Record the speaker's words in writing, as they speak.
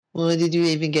Why did you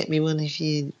even get me one if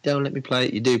you don't let me play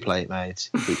it? You do play it, mate.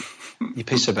 But you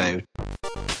piss about.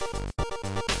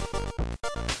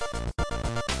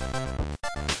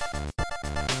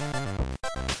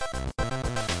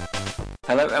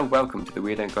 Hello and welcome to the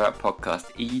We Don't Go Out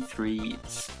podcast E3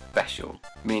 special.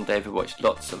 Me and David watched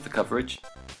lots of the coverage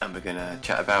and we're going to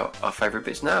chat about our favourite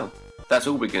bits now. That's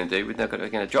all we're going to do. We're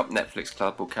going to drop Netflix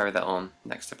Club. We'll carry that on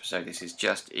next episode. This is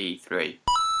just E3.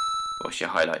 What's your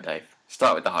highlight, Dave?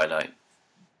 Start with the highlight.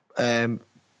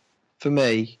 For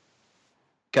me,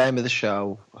 game of the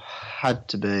show had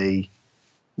to be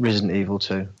Resident Evil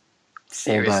 2.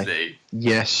 Seriously?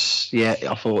 Yes, yeah,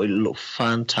 I thought it looked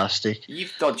fantastic.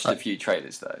 You've dodged a few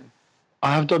trailers though.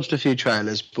 I have dodged a few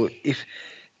trailers, but if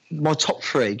my top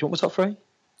three, do you want my top three?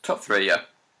 Top three, yeah.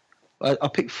 I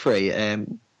picked three.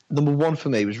 Number one for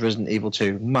me was Resident Evil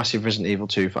 2. Massive Resident Evil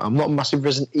 2 fan. I'm not a massive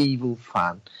Resident Evil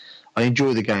fan. I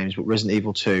enjoy the games, but Resident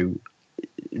Evil 2,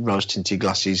 rose-tinted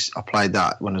glasses, I played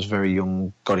that when I was very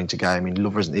young, got into gaming,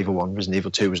 love Resident Evil 1. Resident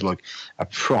Evil 2 was like a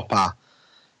proper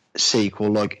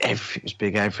sequel, like everything was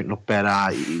big, everything looked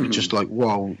better. It was just like,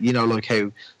 whoa, you know, like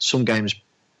how some games,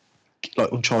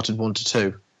 like Uncharted 1 to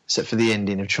 2, except for the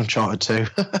ending of Uncharted 2,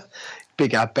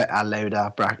 bigger, better,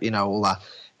 louder, you know, all that.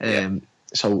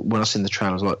 So when I seen the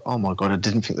trailer, I was like, oh my God, I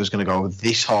didn't think they was going to go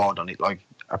this hard on it, like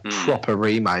a proper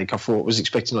remake. I thought I was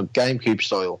expecting like GameCube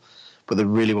style, but they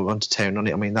really were going to town on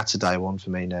it. I mean, that's a day one for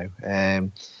me now. My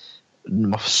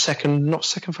not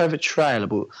second favourite trailer,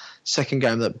 but second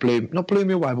game that blew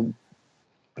me away, but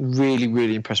really,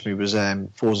 really impressed me was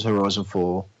Forza Horizon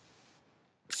 4.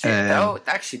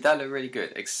 Actually, that looked really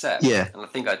good, except, and I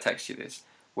think I texted you this,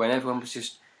 when everyone was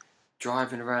just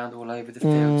driving around all over the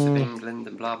fields of England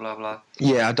and blah, blah, blah.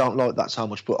 Yeah, I don't like that so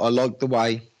much, but I like the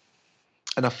way,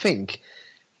 and I think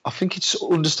it's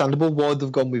understandable why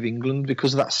they've gone with England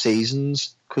because of that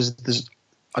seasons, because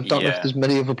I don't know if there's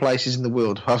many other places in the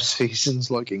world who have seasons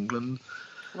like England.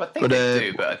 Well, I think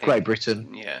they do, but I think Great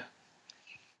Britain. Yeah.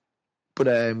 But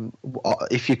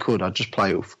if you could, I'd just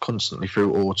play it constantly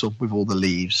through autumn with all the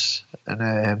leaves.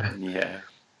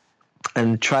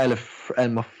 And trailer,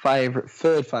 and my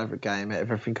third favourite game out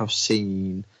of everything I've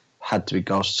seen had to be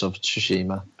Ghosts of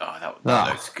Tsushima. Oh, that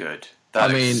looks good.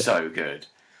 That looks so good.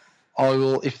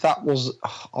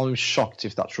 I'm shocked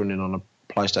if that's running on a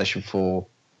PlayStation 4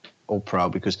 or Pro,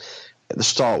 because at the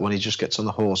start when he just gets on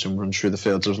the horse and runs through the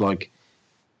fields, I was like,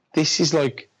 this is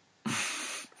like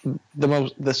some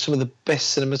of the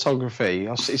best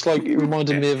cinematography. It's like it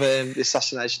reminded me of the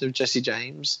assassination of Jesse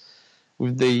James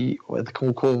with they're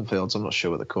called cornfields. I'm not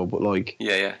sure what they're called, but like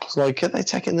it's like, are they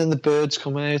taking, and then the birds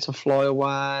come out and fly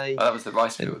away. Oh, that was the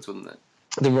rice fields, wasn't it?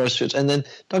 The rice fields, and then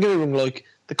don't get me wrong, like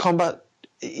the combat,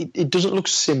 it doesn't look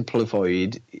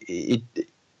simplified. It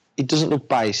doesn't look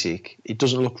basic. It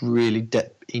doesn't look really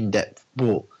in depth,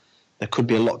 but there could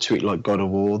be a lot to it, like God of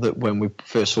War. That when we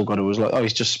first saw God of War, it was like, oh,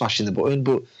 he's just smashing the button,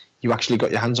 but you actually got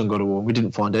your hands on God of War. We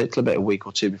didn't find out till about a week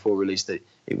or two before release that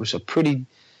it was a pretty,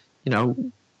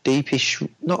 deepish,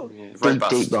 not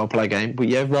deep role play game,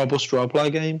 but robust role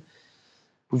play game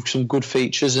with some good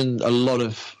features and a lot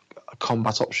of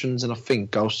combat options. And I think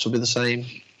Ghosts will be the same.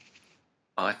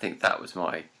 I think that was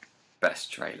my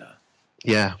best trailer.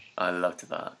 Yeah, I loved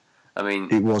that. I mean,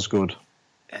 it was good.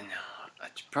 And I'm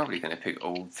probably going to pick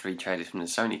all three trailers from the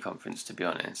Sony conference, to be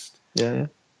honest. Yeah.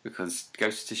 Because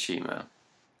Ghost of Tsushima,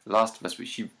 Last of Us,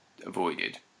 which you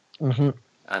avoided,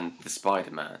 and the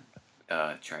Spider-Man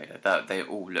trailer, that they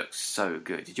all look so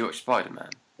good. Did you watch Spider-Man?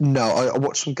 No, I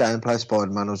watched some gameplay of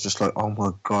Spider-Man. I was just like, oh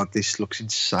my God, this looks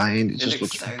insane. It just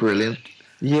looks so brilliant.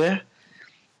 Good. Yeah.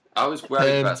 I was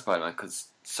worried about Spider-Man because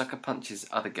Sucker Punch's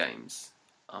other games,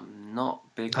 I'm not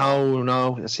big on. Oh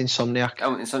no, it's Insomniac.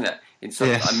 Oh, Insomniac. Yes.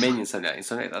 I mean Insomniac.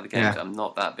 Insomniac, the other games, I'm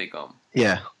not that big on.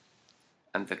 Yeah.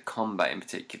 And the combat in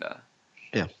particular.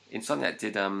 Yeah. Insomniac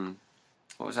did,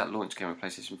 what was that launch game on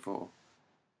PlayStation 4?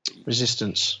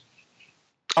 Resistance.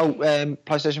 Oh,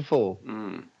 PlayStation 4.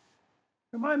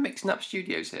 Am I mixing up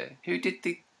studios here? Who did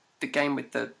the game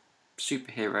with the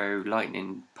superhero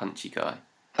lightning punchy guy?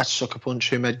 That's Sucker Punch,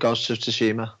 who made Ghost of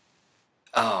Tsushima.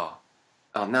 Oh,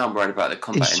 now I'm worried about the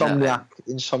combat in that.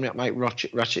 Insomniac make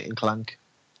Ratchet and Clank.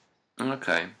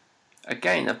 Okay.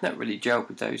 Again, I've not really gelled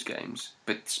with those games,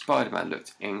 but Spider-Man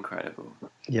looked incredible.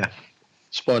 Yeah.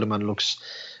 Spider-Man looks...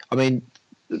 I mean,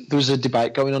 there was a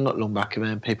debate going on not long back,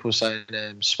 and people were saying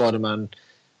Spider-Man...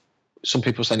 Some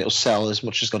people were saying it'll sell as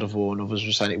much as God of War, and others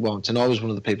were saying it won't. And I was one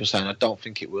of the people saying I don't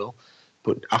think it will.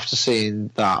 But after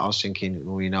seeing that, I was thinking,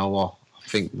 well, you know what? I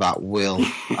think that will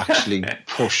actually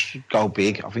go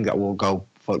big. I think that will go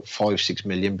for 5-6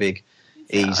 million big,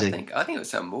 easy. I think it will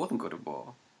sell more than God of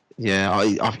War. Yeah,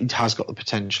 it has got the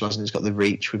potential, hasn't it? It's got the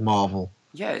reach with Marvel.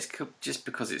 Yeah, it's just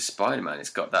because it's Spider-Man. It's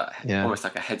got that almost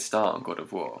like a head start on God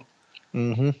of War.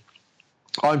 Mm-hmm.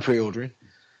 I'm pre-ordering.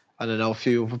 I don't know a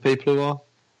few other people who are.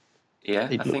 Yeah,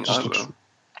 I think I will.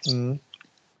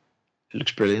 It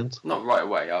looks brilliant. Not right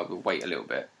away. I will wait a little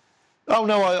bit. Oh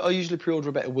no, I usually pre-order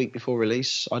about a week before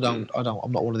release. I'm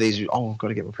not one of these who, I've got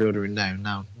to get my pre-order in now.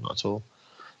 No, not at all.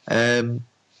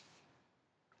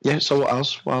 Yeah, so what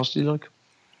else? What else do you like?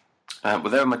 Well,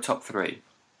 they were my top 3.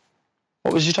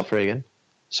 What was your top 3 again?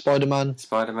 Spider-Man,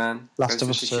 Last of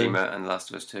Us 2, and Last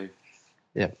of Us 2.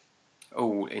 Yeah.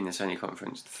 All in the Sony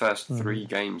conference. The first 3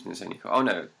 games in the Sony conference. Oh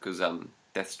no, because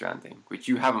Death Stranding, which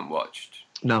you haven't watched.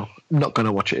 No, I'm not going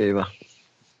to watch it either.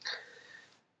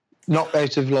 Not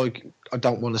out of I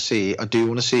don't want to see it. I do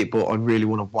want to see it, but I really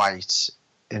want to wait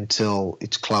until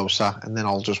it's closer, and then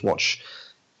I'll just watch.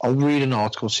 I'll read an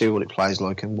article, see what it plays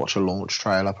like, and watch a launch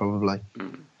trailer probably.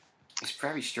 It's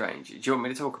very strange. Do you want me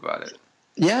to talk about it?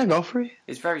 Yeah, go for it.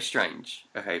 It's very strange.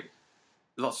 Okay,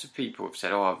 lots of people have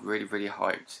said, "Oh, I'm really, really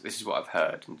hyped." This is what I've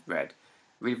heard and read.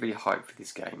 Really, really hyped for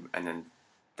this game, and then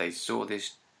they saw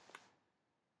this.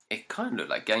 It kind of looked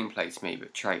like gameplay to me,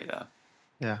 but trailer.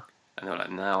 Yeah. And they're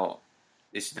like, now,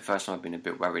 this is the first time I've been a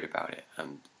bit worried about it.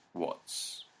 And will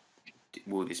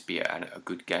this be a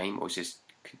good game, or is this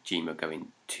Kojima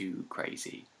going too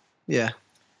crazy? Yeah.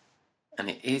 And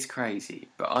it is crazy,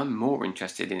 but I'm more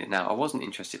interested in it now. I wasn't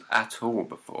interested at all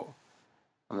before.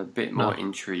 I'm a bit more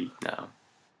intrigued now.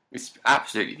 It's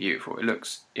absolutely beautiful. It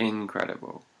looks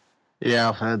incredible. Yeah,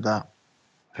 I've heard that.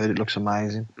 I've heard it looks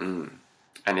amazing.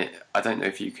 And I don't know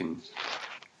if you can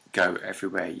go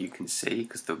everywhere you can see,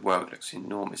 because the world looks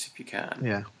enormous if you can.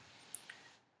 Yeah.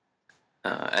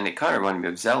 And it kind of reminded me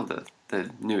of Zelda,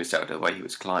 the newest Zelda, the way he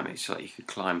was climbing. It's like you could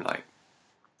climb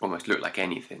almost look like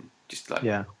anything. Just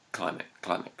climb it.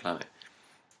 But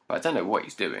I don't know what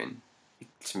he's doing.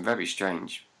 Some very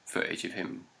strange footage of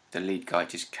him, the lead guy,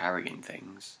 just carrying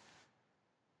things.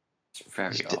 It's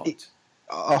very odd.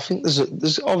 I think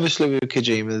there's obviously with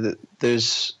Kojima that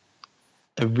there's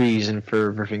a reason for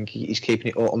everything. He's keeping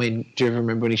it all. I mean, do you ever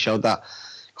remember when he showed that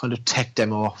kind of tech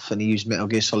demo off, and he used Metal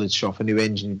Gear Solid to show off a new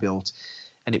engine he built,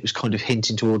 and it was kind of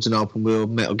hinting towards an open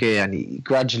world Metal Gear, and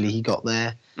gradually he got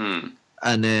there.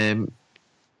 And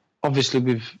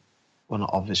obviously not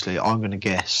obviously, I'm going to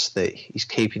guess that he's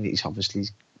keeping his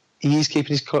cards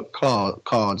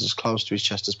as close to his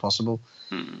chest as possible.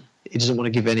 He doesn't want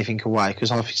to give anything away,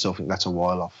 because I still think that's a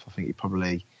while off. I think he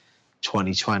probably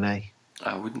 2020.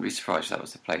 I wouldn't be surprised if that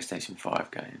was the PlayStation 5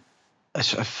 game.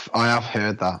 I have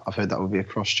heard that. I've heard that would be a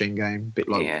cross-gen game, a bit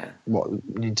like what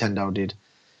Nintendo did.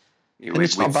 Yeah,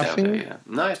 it's not a bad thing. Yeah.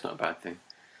 No, it's not a bad thing.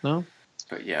 No?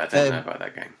 But yeah, I don't know about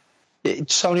that game.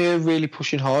 Sony are really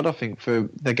pushing hard, I think, for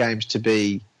the games to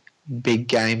be big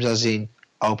games, as in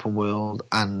open world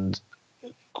and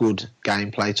good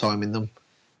gameplay time in them.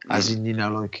 As in,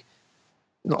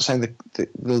 not saying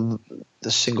the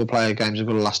single-player games are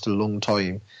going to last a long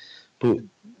time, but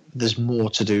there's more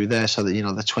to do there, so that,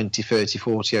 the 20, 30,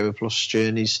 40 hour plus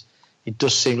journeys, it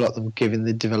does seem like them giving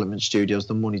the development studios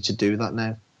the money to do that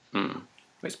now.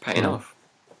 It's paying off.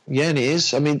 Yeah, and it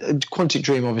is. I mean, Quantic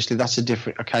Dream, obviously, that's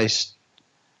a case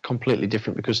completely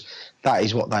different, because that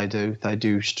is what they do. They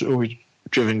do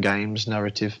story-driven games,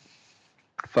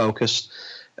 narrative-focused.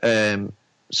 So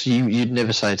you'd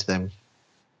never say to them,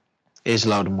 here's a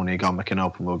load of money, go and make an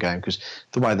open world game, because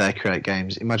the way they create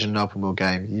games, imagine an open world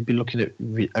game, you'd be looking at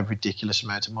a ridiculous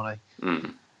amount of money,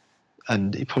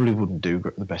 and it probably wouldn't do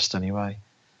the best anyway.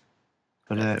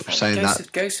 But saying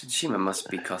Ghost of Tsushima must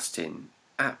be costing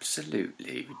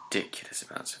absolutely ridiculous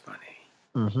amounts of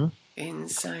money.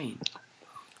 Insane.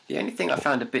 The only thing I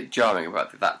found a bit jarring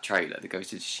about that trailer, the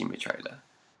Ghost of Tsushima trailer,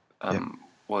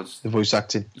 was the voice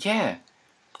acting. Yeah,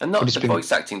 and not the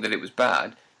voice acting that it was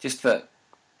bad, just that.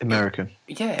 American.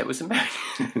 Yeah, it was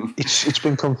American. It's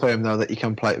been confirmed though that you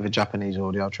can play it with a Japanese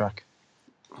audio track.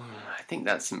 I think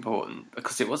that's important,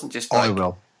 because it wasn't just like I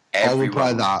will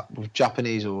play that with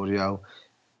Japanese audio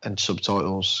and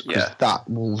subtitles, because that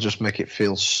will just make it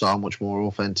feel so much more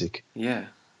authentic. Yeah,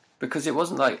 because it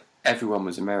wasn't like everyone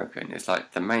was American. It's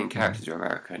like the main characters were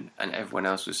American and everyone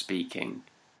else was speaking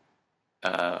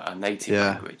a native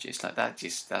language. It's like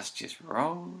that's just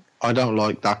wrong. I don't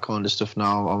like that kind of stuff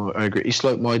now. I agree. It's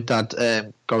like my dad,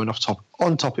 going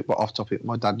on topic but off topic.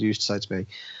 My dad used to say to me,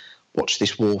 watch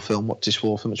this war film,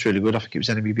 it's really good. I think it was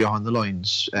Enemy Behind the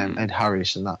Lines, Ed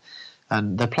Harris and that.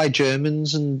 And they play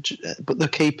Germans, but they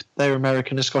keep their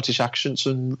American and Scottish accents,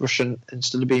 and Russian,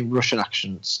 instead of being Russian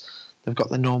accents, they've got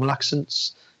their normal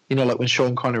accents. Like when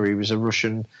Sean Connery was a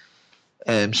Russian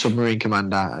submarine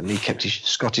commander and he kept his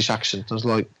Scottish accent. I was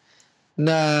like,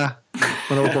 Nah.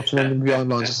 When I was watching Enemy Behind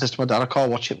Lines, I said to my dad, I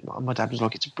can't watch it. My dad was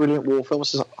like, it's a brilliant war film. I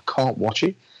said, I can't watch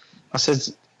it. I said,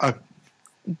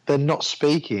 they're not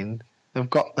speaking. They're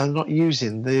not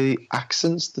using the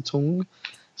accents, the tongue.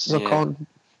 I said, I can't.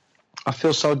 I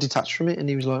feel so detached from it. And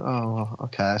he was like, oh,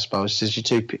 okay, I suppose. He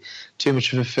says, you're too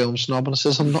much of a film snob. And I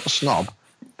says, I'm not a snob.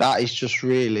 That is just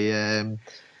really,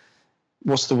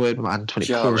 what's the word, man? When it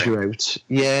pulls you out.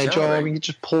 Yeah, jarring. It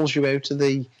just pulls you out of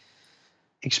the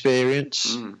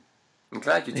experience. I'm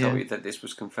glad you told me that this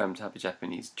was confirmed to have a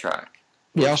Japanese track.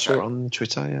 Yeah, I saw it on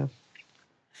Twitter, yeah.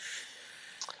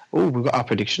 Oh, we've got our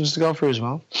predictions to go through as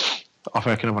well. I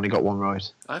reckon I've only got one right.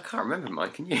 I can't remember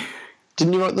mine, can you?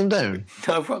 Didn't you write them down?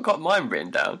 No, I've got mine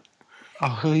written down.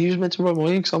 Oh, you was meant to write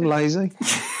mine because I'm lazy.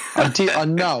 I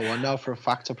know for a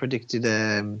fact I predicted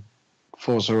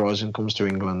Forza Horizon comes to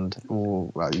England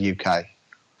or UK.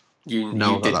 You did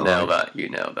nail that. You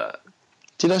nailed that.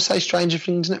 Did I say Stranger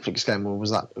Things Netflix game, or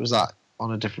was that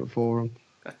on a different forum?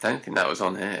 I don't think that was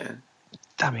on here.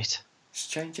 Damn it.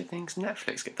 Stranger Things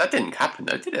Netflix game. That didn't happen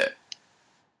though, did it?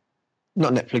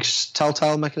 Not Netflix.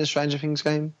 Telltale making a Stranger Things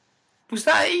game. Was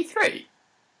that E3?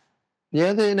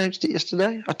 Yeah, they announced it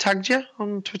yesterday. I tagged you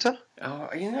on Twitter. Oh,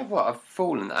 you know what? I've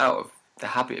fallen out of the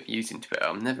habit of using Twitter.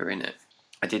 I'm never in it.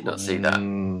 I did not see that.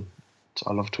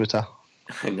 I love Twitter.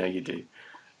 I know you do.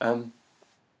 I've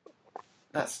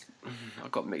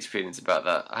got mixed feelings about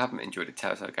that. I haven't enjoyed a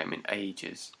Telltale game in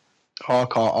ages. Oh, I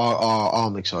can't.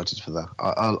 I'm excited for that.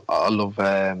 I love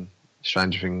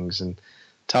Stranger Things and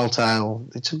Telltale.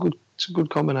 It's a good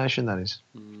combination. That is.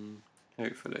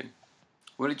 Hopefully.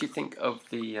 What did you think of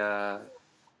the?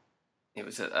 It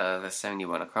was the Sony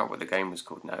one. I can't remember what the game was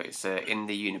called now. It's In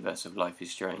the Universe of Life is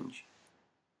Strange.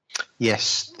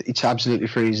 Yes, it's absolutely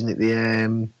free, isn't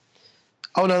it?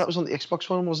 Oh no, that was on the Xbox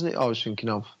one, wasn't it? I was thinking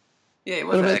of. Yeah, it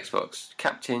was on Xbox.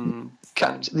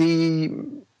 The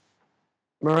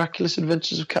Miraculous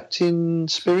Adventures of Captain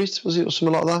Spirit, was it, or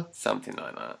something like that? Something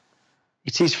like that.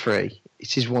 It is free.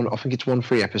 It is one. I think it's one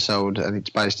free episode, and it's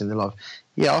based in the life.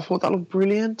 Yeah, I thought that looked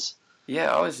brilliant.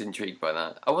 Yeah, I was intrigued by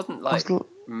that. I wasn't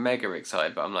mega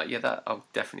excited, but I'm like, I'll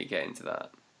definitely get into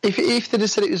that. If they'd have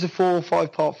said it was a 4 or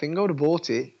 5 part thing, I would have bought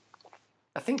it.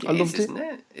 I think it is, isn't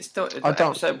it? It's still,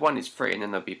 episode 1 is free, and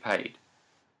then they'll be paid.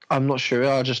 I'm not sure.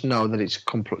 I just know that it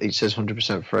says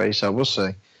 100% free, so we'll see.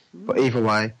 But either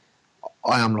way,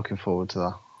 I am looking forward to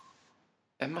that.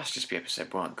 It must just be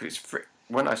episode 1 because it's free.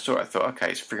 When I saw it, I thought,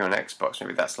 okay, it's free on Xbox.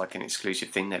 Maybe that's like an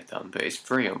exclusive thing they've done, but it's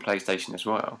free on PlayStation as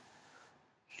well.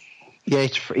 Yeah,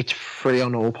 it's free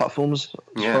on all platforms,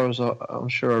 as far as I'm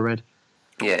sure I read.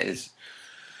 Yeah, it is.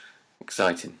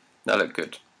 Exciting. That looked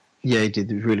good. Yeah, he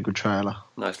did. It was a really good trailer.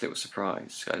 Nice little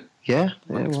surprise. I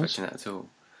wasn't expecting that at all.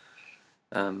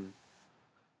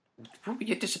 What were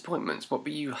your disappointments? What were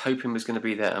you hoping was going to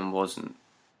be there and wasn't?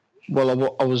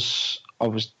 Well, I was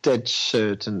dead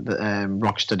certain that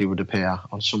Rocksteady would appear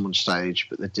on someone's stage,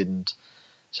 but they didn't.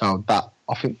 So that,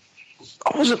 I think,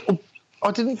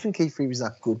 I didn't think E3 was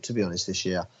that good, to be honest, this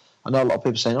year. I know a lot of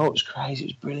people saying, "Oh, it was crazy, it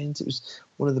was brilliant, it was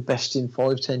one of the best in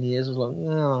 5-10 years." I was like,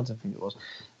 no, I don't think it was.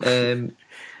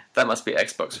 That must be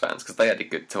Xbox fans because they had a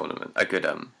good tournament, a good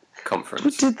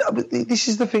conference. But this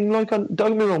is the thing. Like, don't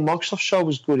get me wrong, Microsoft's show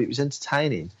was good; it was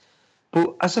entertaining.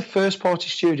 But as a first-party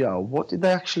studio, what did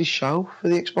they actually show for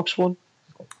the Xbox One?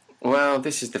 Well,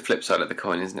 this is the flip side of the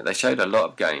coin, isn't it? They showed a lot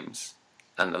of games,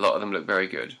 and a lot of them look very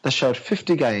good. They showed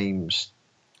 50 games,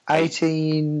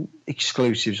 18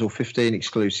 exclusives or 15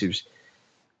 exclusives.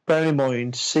 Bear in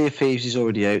mind, Sea of Thieves is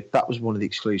already out. That was one of the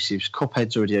exclusives.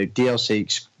 Cuphead's already out. DLC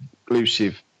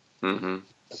exclusive. Mm-hmm.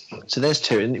 So there's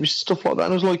 2, and it was stuff like that.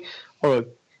 And I was like, all right,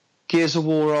 Gears of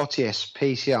War RTS,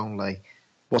 PC only.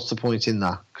 What's the point in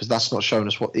that? Because that's not showing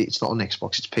us it's not on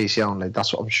Xbox, it's PC only.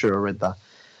 That's what I'm sure I read that.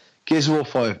 Gears of War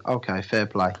 5, okay, fair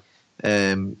play.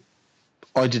 I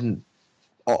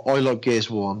like Gears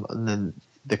 1, and then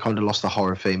they kind of lost the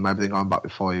horror theme. Maybe they're going back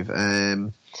with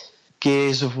 5.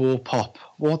 Gears of War Pop.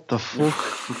 What the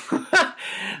fuck?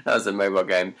 That was a mobile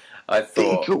game. I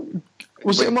thought.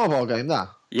 Was it a mobile game, that?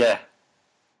 Yeah.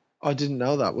 I didn't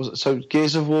know that. Was it? So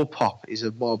Gears of War Pop is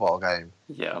a mobile game?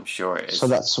 Yeah, I'm sure it is. So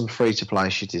that's some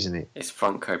free-to-play shit, isn't it? It's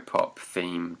Funko Pop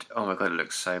themed. Oh my god, it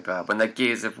looks so bad. When the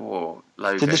Gears of War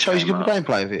logo Did they show you up, the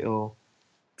gameplay of it, or?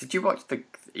 Did you watch the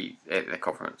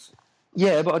conference?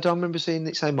 Yeah, but I don't remember seeing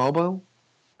it say mobile.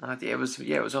 It was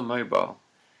on mobile.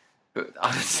 But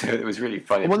honestly, it was really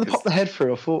funny. And when they popped the head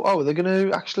through, I thought, oh, they're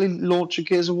going to actually launch a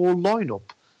Gears of War lineup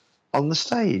on the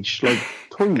stage, like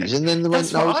toys. And then they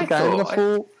went, no, it's a game. And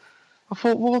I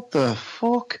thought, what the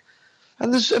fuck?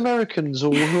 And there's Americans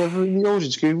or whoever in the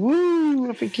audience going, woo!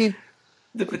 I'm thinking,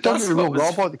 Don't get me wrong,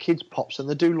 I buy the kids pops and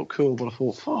they do look cool, but I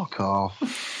thought, fuck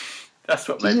off. That's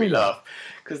what made me laugh.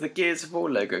 Because the Gears of War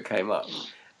logo came up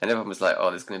and everyone was like, oh,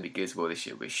 there's going to be Gears of War this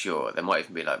year, we're sure. There might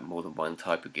even be like more than one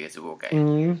type of Gears of War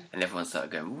game. And everyone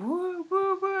started going, woo,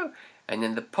 woo, woo. And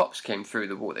then the pops came through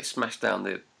the wall. They smashed down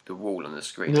the wall on the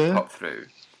screen and popped through.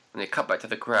 And they cut back to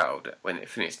the crowd when it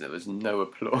finished and there was no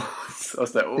applause. I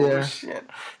was like, oh shit.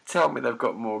 Tell me they've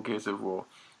got more Gears of War.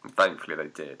 And thankfully they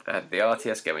did. They had the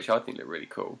RTS game, which I think looked really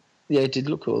cool. Yeah, it did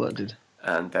look cool, that did.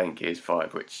 And then Gears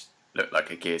 5, which looked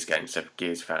like a Gears game. So for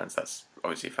Gears fans, that's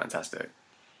obviously fantastic.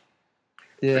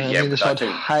 Yeah, I mean, they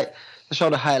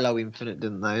showed a Halo Infinite,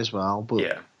 didn't they, as well?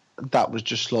 But that was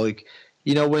just like,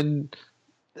 you know, when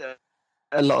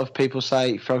a lot of people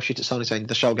say, throw shit at Sony saying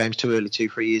the show game's too early,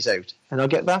 2-3 years out. And I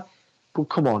get that. But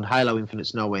come on, Halo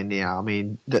Infinite's nowhere near. I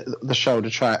mean, the show,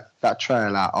 that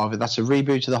trailer, either that's a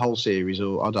reboot of the whole series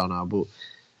or I don't know, but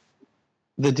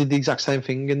they did the exact same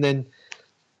thing. And then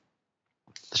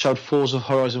they showed Forza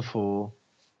Horizon 4.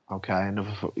 Okay,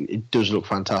 it does look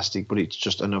fantastic, but it's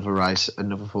just another race,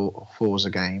 another Forza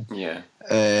game. Yeah.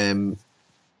 The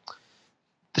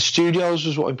studios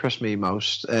was what impressed me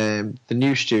most. The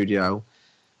new studio,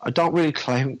 I don't really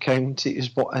claim it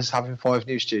as having 5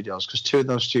 new studios because 2 of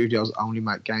those studios only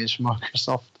make games for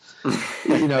Microsoft.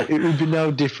 You know, it would be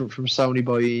no different from Sony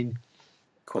buying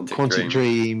Quantic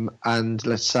Dream and,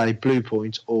 let's say,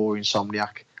 Bluepoint or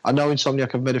Insomniac. I know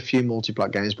Insomniac have made a few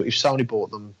multiplayer games, but if Sony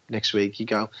bought them next week, you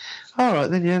go, all right,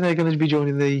 then, they're going to be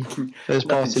joining the first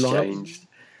party lineup.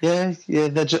 Yeah,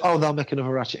 they're just, they'll make another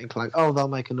Ratchet and Clank. Oh, they'll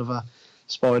make another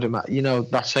Spider-Man. You know,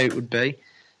 that's how it would be.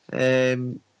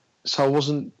 So I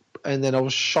wasn't, and then I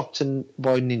was shocked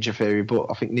by Ninja Theory,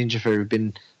 but I think Ninja Theory have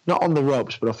been not on the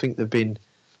ropes, but I think they've been,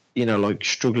 you know, like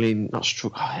what's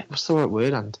the right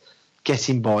word? And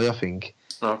getting by, I think,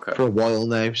 for a while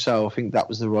now. So I think that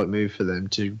was the right move for them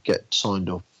to get signed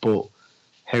up. But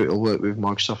how it'll work with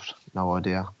Microsoft, no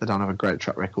idea. They don't have a great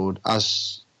track record. I'm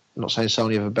not saying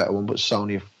Sony have a better one, but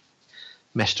Sony have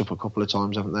messed up a couple of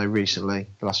times, haven't they, recently,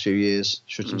 the last few years,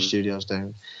 shutting studios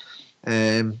down.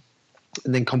 And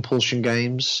then Compulsion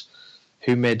Games,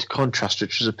 who made Contrast,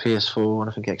 which was a PS4 and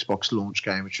I think Xbox launch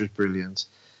game, which was brilliant.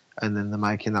 And then they're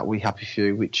making that We Happy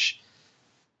Few, which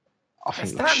I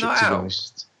think looks shit, to be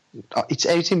honest. It's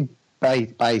out in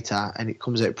beta and it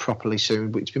comes out properly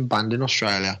soon, but it's been banned in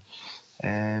Australia.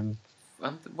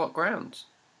 What grounds?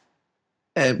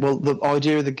 Well, the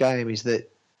idea of the game is that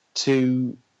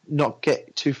to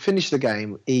finish the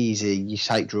game easy, you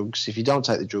take drugs. If you don't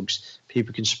take the drugs,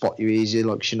 people can spot you easier,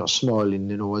 like you're not smiling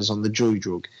and always on the joy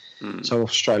drug. So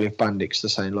Australia banned it because they're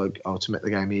saying, like, to make the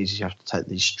game easy, you have to take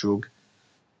this drug.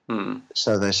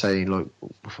 So they're saying, like,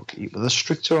 they're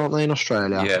stricter, aren't they, in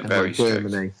Australia? Yeah, very strict.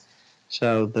 Germany.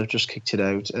 So they've just kicked it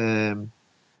out. To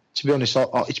be honest,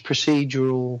 it's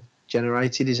procedural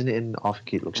generated, isn't it? And I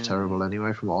think it looks terrible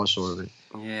anyway from what I saw of it.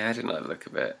 Yeah, I didn't like the look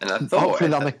of it. And I thought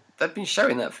they've been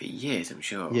showing that for years, I'm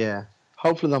sure. Yeah.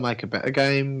 Hopefully they'll make a better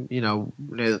game. You know,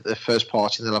 their first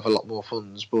party and they'll have a lot more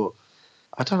funds. But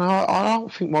I don't know. I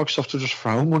don't think Microsoft will just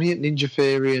throw money at Ninja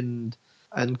Theory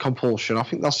and Compulsion. I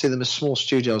think they'll see them as small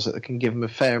studios that they can give them a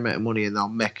fair amount of money and they'll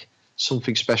make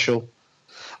something special.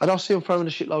 I don't see them throwing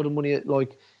a shitload of money at,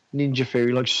 like, Ninja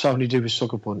Theory, like Sony do with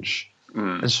Sucker Punch.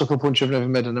 And Sucker Punch have never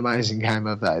made an amazing game,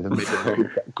 have they? They've made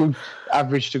good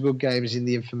average to good games in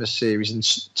the Infamous series. And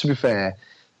to be fair,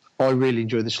 I really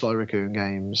enjoy the Sly Raccoon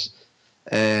games.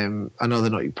 I know they're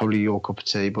not probably your cup of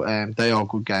tea, but they are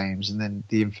good games. And then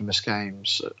the Infamous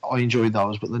games, I enjoy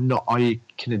those, but they're not. I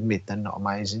can admit they're not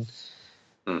amazing.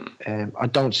 I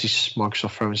don't see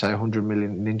Microsoft throwing, say, 100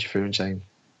 million Ninja Theory and saying,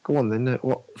 "Go on, then.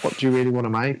 What do you really want to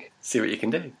make? See what you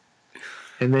can do."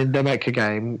 And then they make a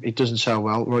game, it doesn't sell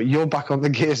well. Right, you're back on the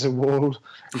Gears of War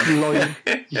line.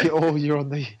 You're on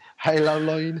the Halo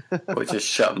line. Or just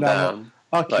shut them down,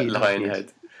 like Lionhead.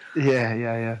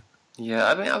 Yeah. Yeah,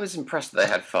 I mean, I was impressed that they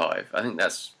had 5. I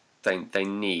think they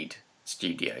need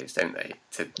studios, don't they?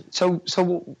 So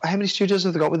how many studios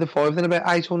have they got with the 5? Then about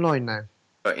 8 or 9 now.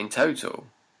 But in total,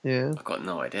 I've got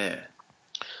no idea.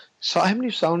 So how many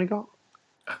have Sony got?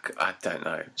 I don't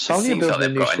know. Sony are building a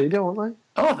new studio, aren't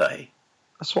they? Are they?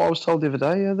 That's what I was told the other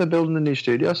day. Yeah, they're building a new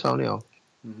studio. Sony are.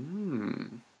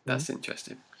 That's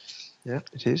interesting. Yeah,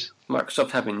 it is. Microsoft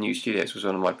having new studios was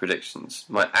one of my predictions.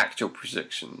 My actual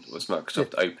prediction was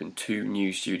Microsoft opened 2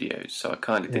 new studios, so I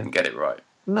kind of didn't get it right.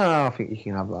 No, I think you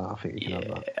can have that. I think you can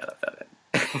have that. I love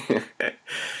that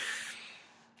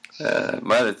then.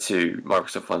 My other 2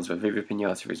 Microsoft ones were Viva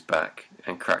Pinata is back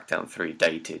and Crackdown 3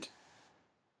 dated.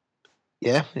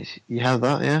 Yeah, you had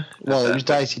that, yeah. Well, it was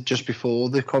dated just before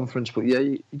the conference, but yeah,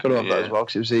 you got to have that as well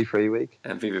because it was E3 week.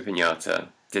 And Viva Pinata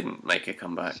didn't make a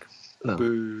comeback. No.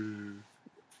 Boo.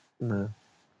 No.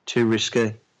 Too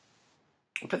risky.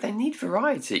 But they need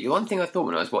variety. One thing I thought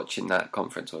when I was watching that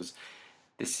conference was,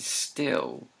 this is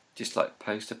still just like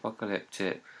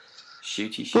post-apocalyptic,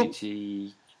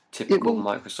 shooty, typical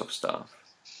Microsoft stuff.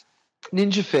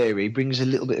 Ninja Theory brings a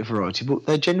little bit of variety, but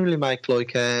they generally make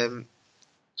like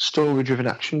story-driven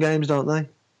action games, don't they?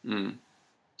 Mm.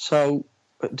 So,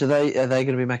 are they going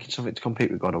to be making something to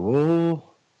compete with God of War?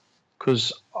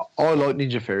 Because I like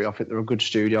Ninja Theory. I think they're a good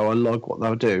studio. I like what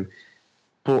they'll do.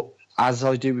 But as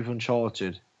I do with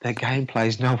Uncharted, their gameplay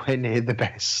is nowhere near the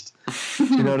best. Do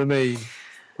you know what I mean?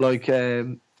 Like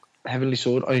Heavenly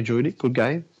Sword, I enjoyed it. Good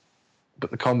game.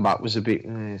 But the combat was a bit...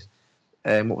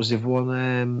 what was the other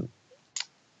one?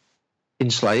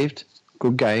 Enslaved.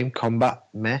 Good game. Combat,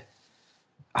 meh.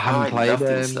 I haven't played. Loved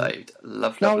Enslaved.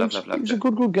 Loved it was a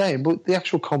good game, but the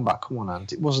actual combat, come on,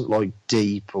 Ant, it wasn't like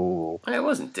deep or. It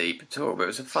wasn't deep at all, but it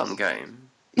was a fun game.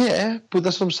 Yeah, but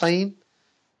that's what I'm saying.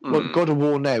 Like God of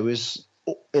War now is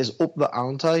up the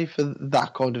ante for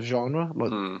that kind of genre.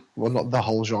 Like, well, not the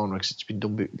whole genre because it's been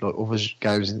done. Like other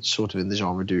games, sort of in the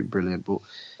genre, do it brilliant. But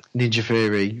Ninja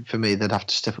Theory, for me, they'd have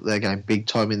to step up their game big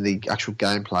time in the actual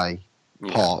gameplay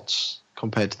parts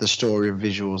compared to the story and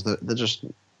visuals.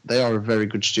 They are a very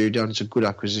good studio and it's a good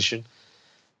acquisition.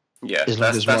 Yeah, as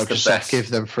long as Microsoft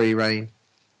give them free reign.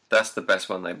 That's the best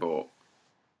one they bought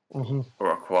or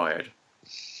acquired.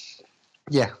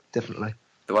 Yeah, definitely.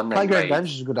 The one they Playground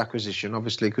Games is a good acquisition,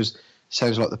 obviously, because it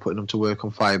sounds like they're putting them to work on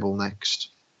Fable next.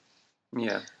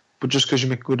 Yeah. But just because you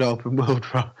make good open world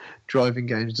driving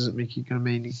games doesn't make you're going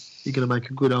to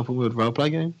make a good open world roleplay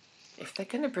game. If they're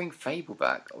going to bring Fable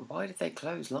back, why did they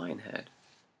close Lionhead?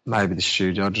 Maybe the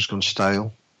studio just gone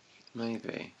stale.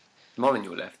 Maybe.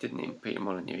 Molyneux left, didn't he? Peter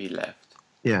Molyneux, he left.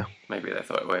 Yeah. Maybe they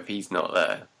thought, well, if he's not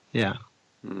there. Yeah,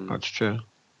 that's true.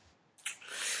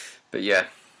 But yeah,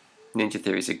 Ninja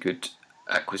Theory is a good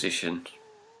acquisition.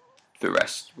 The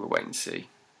rest, we'll wait and see.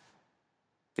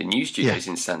 The new studio's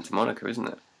in Santa Monica, isn't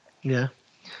it? Yeah.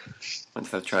 Wonder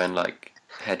if they'll try and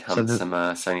headhunt some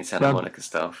Sony Santa Monica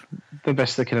stuff. The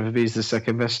best they can ever be is the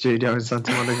second best studio in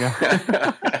Santa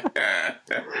Monica.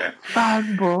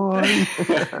 Fanboy.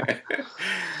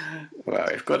 Well,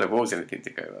 if God of War's anything to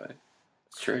go by,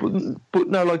 it's true. But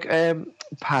no,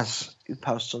 Paz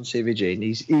posts on CVG and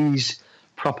he's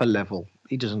proper level.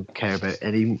 He doesn't care about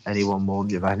anyone more than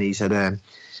the other. And he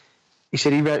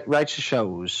said he rates the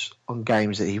shows on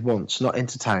games that he wants, not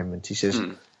entertainment. He says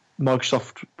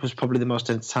Microsoft was probably the most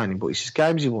entertaining, but he says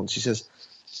games he wants. He says,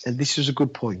 and this is a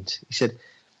good point. He said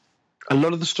a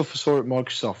lot of the stuff I saw at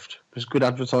Microsoft was good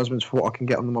advertisements for what I can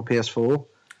get on my PS4.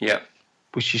 Yeah,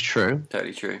 which is true.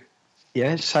 Totally true.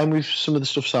 Yeah, same with some of the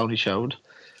stuff Sony showed.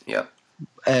 Yeah.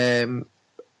 He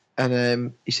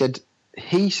said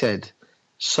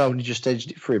Sony just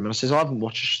edged it for him. And I says, I haven't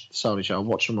watched the Sony show. I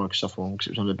watched the Microsoft one because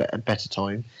it was on a better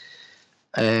time.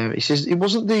 He says it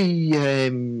wasn't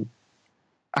the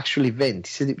actual event.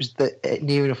 He said it was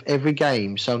near enough every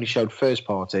game Sony showed first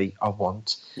party I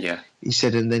want. Yeah. He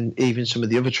said, and then even some of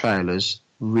the other trailers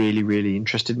really, really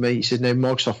interested me. He said, now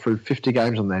Microsoft threw 50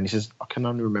 games on there, and he says, I can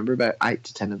only remember about 8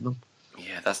 to 10 of them.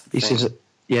 Yeah, that's the thing. Says,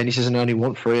 yeah, and he says, and I only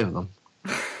want 3 of them.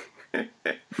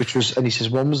 And he says,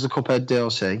 one was the Cuphead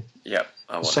DLC. Yep,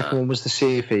 the second one was the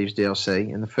Sea of Thieves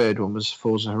DLC, and the third one was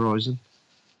Forza Horizon.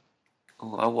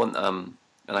 Oh, I want, and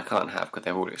I can't have because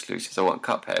they're all exclusives. I want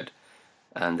Cuphead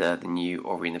and the new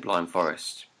Ori and the Blind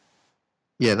Forest.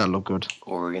 Yeah, that looked good.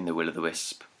 Ori and the Will of the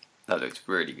Wisp. That looks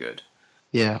really good.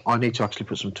 Yeah, I need to actually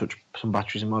put some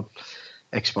batteries in my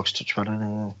Xbox touchpad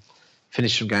and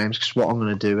finish some games, because what I'm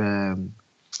going to do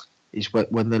is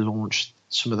when they launch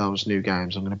some of those new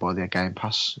games, I'm going to buy their Game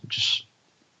Pass and just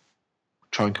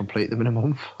try and complete them in a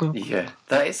month. Yeah,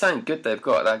 that is something good they've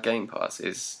got. That Game Pass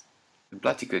is a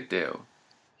bloody good deal.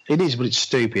 It is, but it's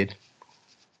stupid.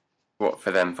 What,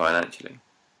 for them financially?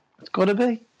 It's got to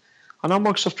be. I know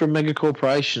Microsoft are a mega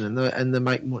corporation and they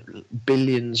make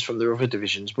billions from their other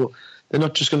divisions, but they're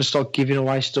not just going to start giving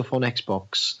away stuff on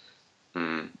Xbox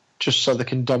just so they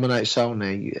can dominate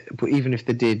Sony. But even if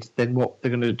they did, then what?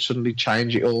 They're going to suddenly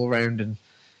change it all around and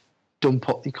dump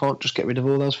it. You can't just get rid of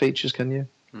all those features, can you?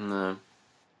 No.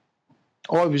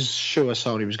 I was sure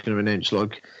Sony was going to announce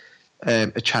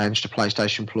a change to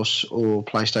PlayStation Plus or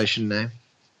PlayStation Now.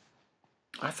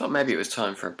 I thought maybe it was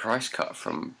time for a price cut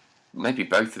from maybe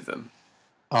both of them.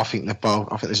 I think they're both.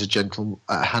 I think there's a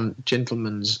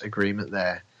gentleman's agreement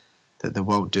there that they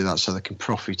won't do that so they can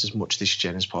profit as much this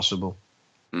gen as possible.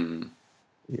 Mm.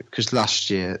 because last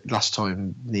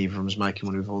time, neither of them was making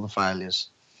money with all the failures.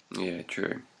 Yeah,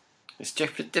 true. It's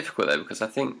difficult though, because I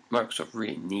think Microsoft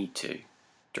really need to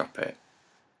drop it.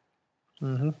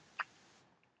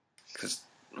 Because,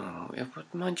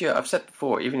 mind you, I've said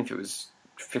before, even if it was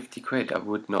 50 quid, I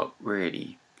would not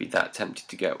really be that tempted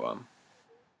to get one.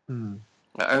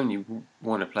 I only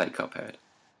want to play Cuphead.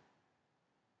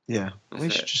 Yeah, you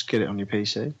should just get it on your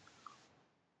PC.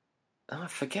 Oh, I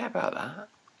forget about that.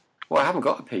 Well, I haven't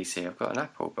got a PC, I've got an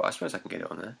Apple, but I suppose I can get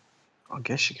it on there. I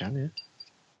guess you can, yeah.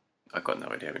 I've got no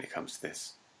idea when it comes to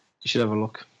this. You should have a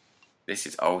look. This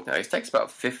is old now. It takes about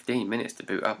 15 minutes to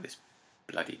boot up this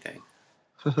bloody thing.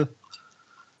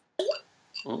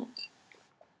 Oh,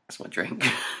 that's my drink.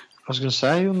 I was going to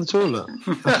say, on the toilet.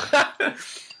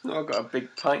 I've got a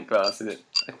big pint glass in it.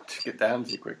 I took it down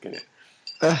too quick in it.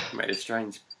 Made a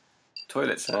strange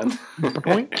toilet sound.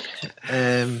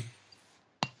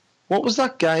 What was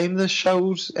that game that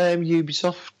showed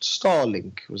Ubisoft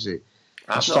Starlink? Was it?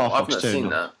 I've not seen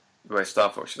that. Where Star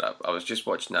Fox showed up. I was just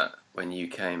watching that when you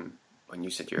came, when you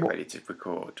said you were ready to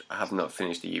record. I have not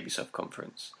finished the Ubisoft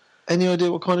conference. Any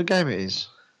idea what kind of game it is?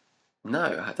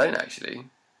 No, I don't actually.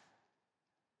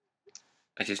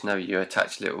 I just know you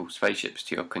attach little spaceships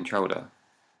to your controller.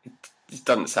 It just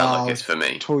doesn't sound like it's for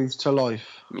me. Toys to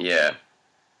life. Yeah.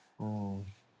 Oh.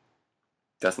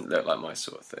 Doesn't look like my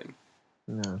sort of thing.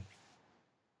 No.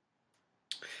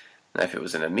 Now, if it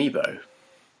was an amiibo.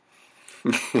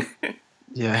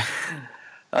 Yeah.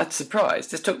 I'm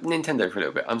surprised. This took Nintendo for a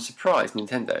little bit. I'm surprised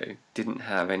Nintendo didn't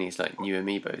have any new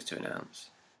amiibos to announce.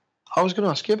 I was going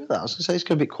to ask you about that. I was going to say it's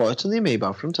going to be quiet on the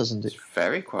amiibo front, hasn't it? It's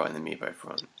very quiet on the amiibo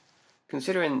front.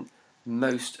 Considering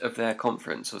most of their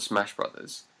conference was Smash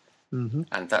Brothers,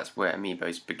 and that's where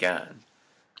amiibos began.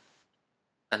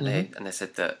 And they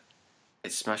said that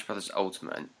it's Smash Brothers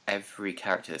Ultimate, and every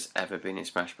character that's ever been in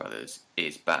Smash Brothers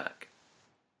is back.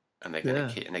 And they're going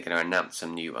to announce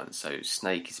some new ones. So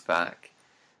Snake is back.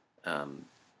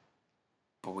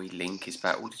 Boy Link is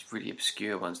back. All these really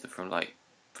obscure ones that from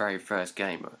very first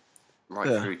game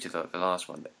through to the last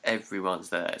one. Everyone's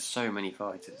there. So many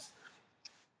fighters.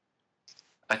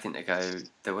 I think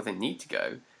they need to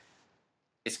go.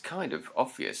 It's kind of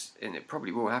obvious, and it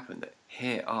probably will happen, that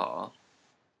here are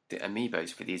the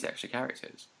amiibos for these extra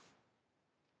characters.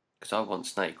 Because I want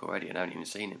Snake already, and I haven't even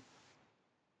seen him.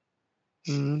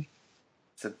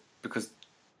 So, because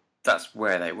that's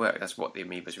where they work. That's what the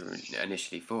amiibos were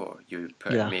initially for. You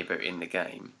put an amiibo in the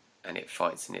game, and it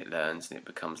fights and it learns, and it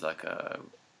becomes like a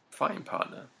fighting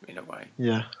partner in a way.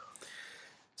 Yeah.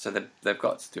 So they've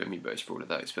got to do amiibos for all of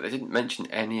those, but they didn't mention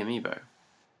any amiibo,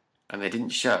 and they didn't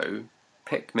show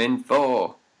Pikmin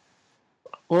 4.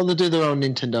 Well, they do their own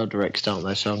Nintendo Directs, don't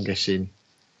they? So I'm guessing.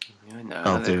 Yeah, I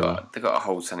know. They've got to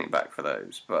hold something back for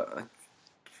those, but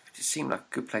it seemed like a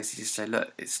good place to just say,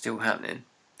 look, it's still happening.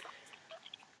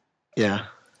 Yeah.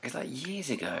 It's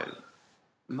years ago,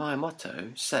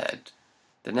 Miyamoto said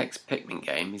the next Pikmin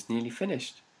game is nearly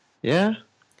finished. Yeah.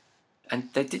 And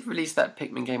they did release that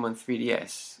Pikmin game on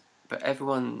 3DS, but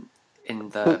everyone in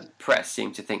the press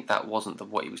seemed to think that wasn't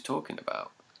what he was talking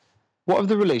about. What have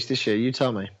they released this year? You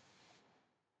tell me.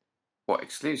 What,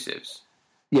 exclusives?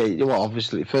 Yeah, well,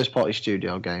 obviously, first-party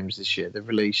studio games this year. They've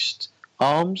released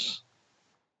ARMS.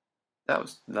 That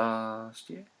was last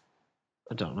year?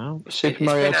 I don't know. Super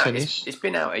Mario Tennis. It's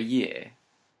been out a year.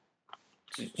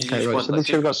 Okay, right. So this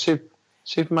year we've got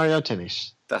Super Mario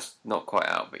Tennis. That's not quite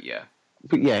out, but yeah.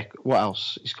 But yeah, what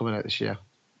else is coming out this year?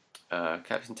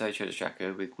 Captain Toad Treasure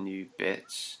Tracker with new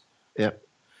bits. Yep.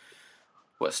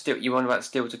 What, you want about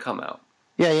still to come out?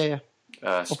 Yeah.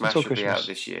 Smash will be out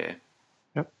this year.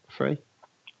 Yep, free.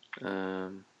 I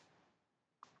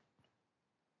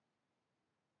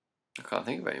can't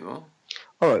think of any more.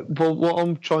 Alright, well, what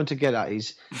I'm trying to get at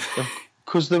is,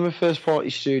 because they're a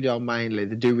first-party studio mainly,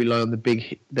 they do rely on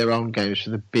their own games for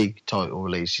the big title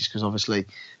releases, because obviously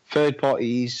third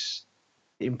parties,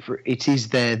 it is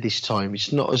there this time.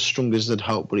 It's not as strong as they'd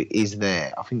hope, but it is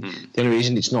there. I think the only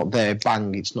reason it's not there,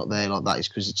 it's not there like that, is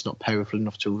because it's not powerful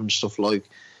enough to run stuff like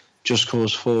Just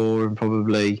Cause 4 and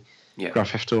probably Grand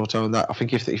Theft Auto and that. I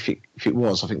think if it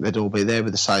was, I think they'd all be there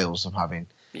with the sales I'm having.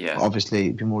 Yeah. But obviously,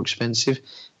 it'd be more expensive.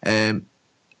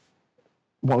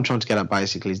 What I'm trying to get at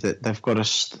basically is that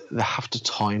they have to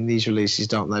time these releases,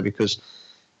 don't they? Because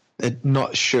they're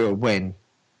not sure when.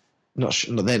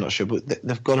 They're not sure, but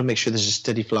they've got to make sure there's a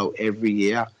steady flow every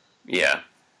year. Yeah,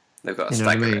 they've got to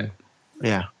stagger it.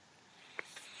 Yeah.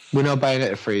 We know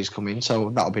Bayonetta 3 is coming, so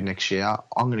that'll be next year.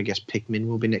 I'm going to guess Pikmin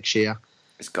will be next year.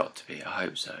 It's got to be, I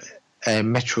hope so.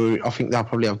 Metroid, I think they'll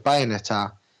probably have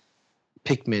Bayonetta,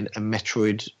 Pikmin, and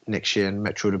Metroid next year, and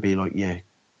Metroid will be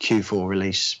Q4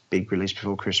 release, big release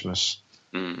before Christmas.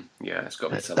 Yeah, it's got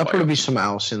to be something. There'll probably be something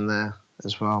else in there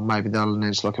as well. Maybe they'll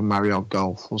announce like a Mario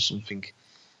Golf or something.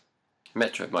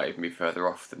 Metroid might even be further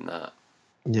off than that.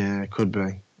 Yeah, it could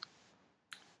be.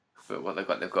 But what they've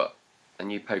got a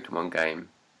new Pokemon game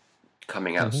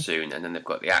coming out soon, and then they've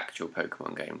got the actual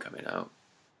Pokemon game coming out.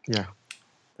 Yeah.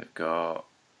 They've got.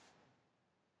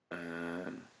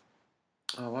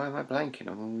 Why am I blanking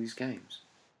on all these games?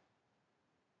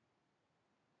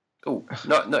 Oh,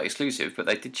 not exclusive, but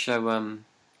they did show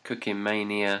Cooking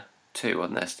Mania 2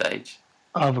 on their stage.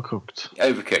 Overcooked,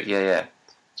 yeah.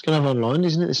 It's going to have online,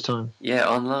 isn't it, this time? Yeah,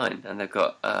 online, and they've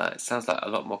got. It sounds like a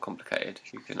lot more complicated.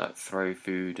 You can like throw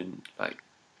food, and like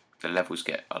the levels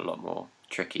get a lot more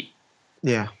tricky.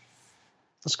 Yeah,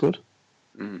 that's good.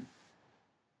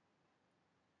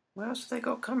 What else have they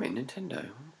got coming, Nintendo?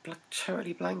 I'm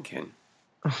totally blanking.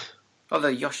 The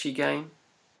Yoshi game.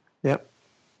 Yep.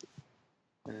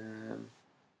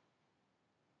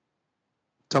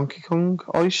 Donkey Kong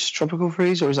Ice Tropical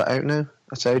Freeze, or is that out now?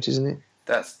 That's out, isn't it?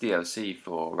 That's DLC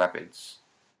for Rabbids.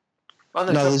 Oh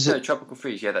no, Tropical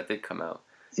Freeze. Yeah, that did come out.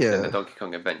 Yeah. Then the Donkey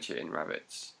Kong Adventure in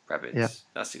Rabbids. Yeah.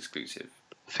 That's exclusive.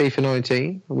 FIFA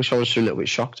 19, which I was a little bit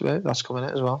shocked about. That's coming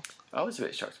out as well. I was a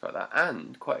bit shocked about that,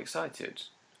 and quite excited.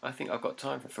 I think I've got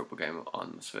time for a football game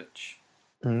on the Switch.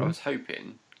 I was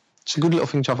hoping. It's a good little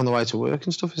thing to have on the way to work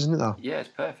and stuff, isn't it, though? Yeah, it's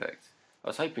perfect. I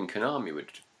was hoping Konami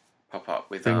would pop up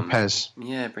with... Bring PES.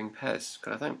 Yeah, bring PES,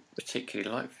 because I don't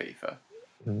particularly like FIFA.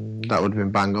 That would have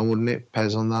been bang on, wouldn't it?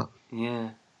 PES on that.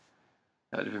 Yeah.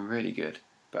 That would have been really good.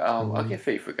 But I'll give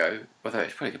FIFA a go, although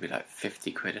it's probably going to be like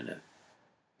 50 quid, isn't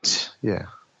it? Yeah.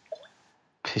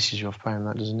 Pisses you off paying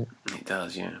that, doesn't it? It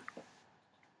does, yeah.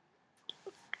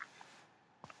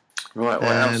 Right,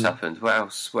 what else happened? What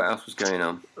else was going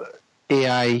on?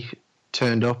 EA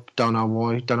turned up. Don't know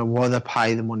why they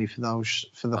pay the money for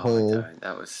the hall.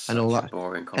 That was such and all a that.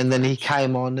 Boring conference. And then he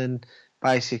came on and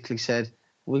basically said,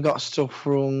 "We got stuff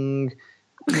wrong.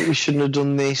 We shouldn't have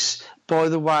done this. By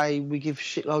the way, we give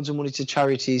shitloads of money to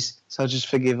charities, so just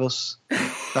forgive us."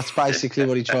 That's basically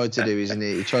what he tried to do, isn't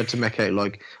it? He tried to make out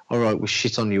like, "All right, we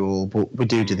shit on you all, but we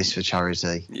do this for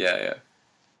charity." Yeah.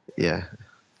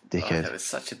 Dickhead. That was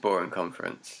such a boring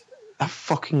conference. That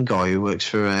fucking guy who works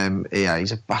for EA,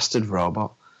 he's a bastard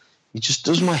robot. He just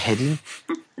does my head in.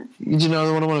 You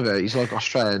know what I'm on about? He's like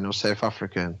Australian or South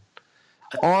African.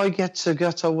 I get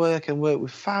to work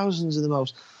with thousands of the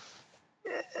most...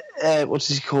 what does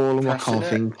he call them? I can't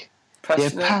think.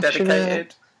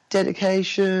 Passionate,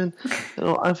 dedication.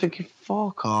 I'm thinking,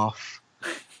 fuck off.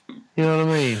 You know what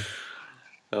I mean?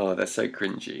 Oh, they're so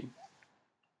cringy.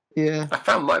 Yeah. I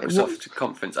found Microsoft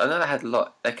conference. I know they had a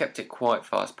lot. They kept it quite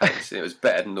fast paced, and it was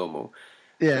better than normal.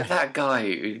 Yeah. But that guy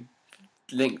who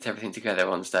linked everything together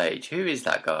on stage. Who is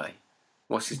that guy?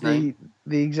 What's his name?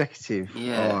 The executive.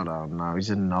 Yeah. Oh, I don't know. He's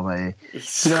a knobby.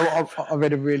 You know what? I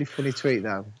read a really funny tweet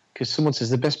though, because someone says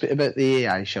the best bit about the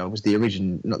EA show was the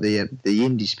original, not the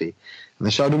indie bit. And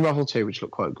they showed Unravel 2, which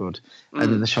looked quite good,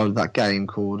 and then they showed that game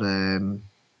called.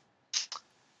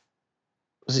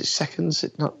 Was it Seconds?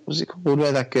 Was it called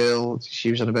where that girl,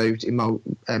 she was on about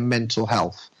mental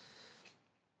health,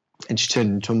 and she turned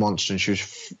into a monster, and she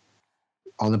was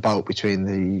on the boat between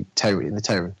the Terran and the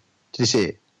Terran. Did you see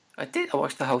it? I did. I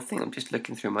watched the whole thing. I'm just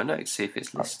looking through my notes, see if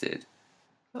it's listed.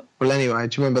 Well, anyway,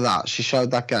 do you remember that? She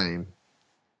showed that game.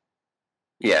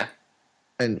 Yeah.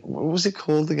 And what was it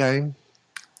called, the game?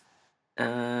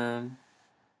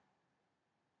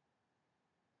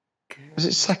 Was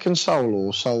it Second Soul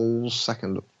or Soul's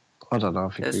Second? I don't know. I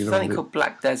think there's something called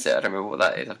Black Desert. I don't remember what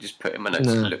that is. I've just put it in my notes.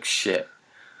 It looks shit.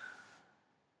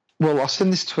 Well, I'll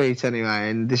send this tweet anyway,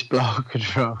 and this bloke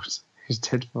had wrote, who's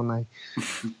dead funny.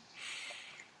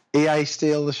 EA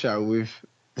stealing the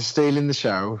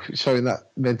show, showing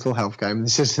that mental health game. And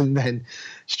this is, and then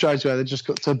straight away they just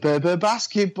got to Berber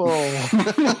basketball.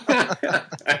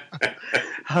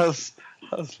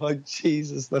 I was like,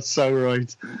 Jesus, that's so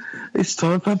right. It's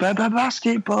time for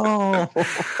basketball.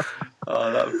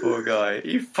 Oh, that poor guy.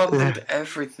 He fumbled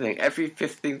everything. Every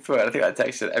 15th word. I think I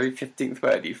texted every 15th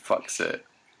word he fucks it.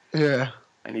 Yeah.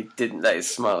 And he didn't let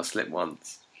his smile slip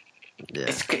once. Yeah.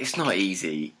 It's not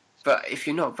easy. But if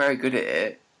you're not very good at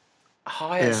it,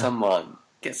 hire someone.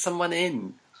 Get someone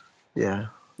in. Yeah.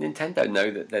 Nintendo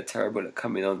know that they're terrible at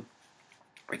coming on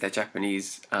with their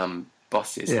Japanese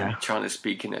bosses and trying to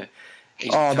speak in a...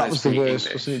 Oh, that was the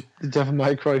worst, wasn't it? The Devil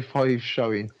May Cry 5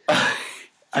 showing.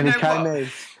 And he came in,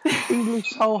 English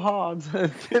so hard.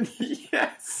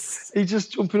 Yes. He's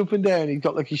just jumping up and down. He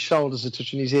got like his shoulders are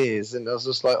touching his ears. And I was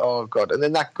just like, oh, God. And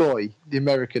then that guy, the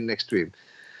American next to him,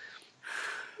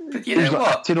 but you know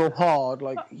what? Acting all hard,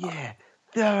 like, yeah,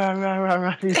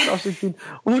 He starts thinking,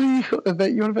 what are you on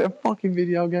about? You're on about a fucking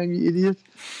video game, you idiot.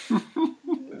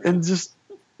 And just...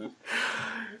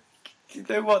 You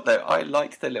know what, though? I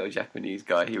liked the little Japanese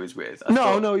guy he was with.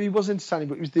 No, he wasn't entertaining,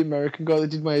 but he was the American guy that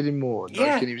did Made in More.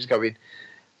 Yeah. And he was going,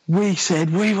 we said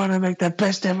we want to make the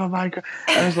best ever Minecraft.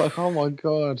 And I was like, oh my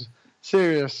God,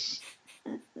 serious.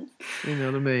 You know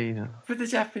what I mean? But the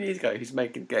Japanese guy who's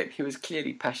making the game, he was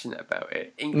clearly passionate about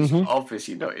it. English was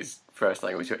obviously not his first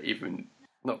language, or even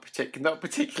not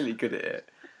particularly good at it.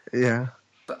 Yeah.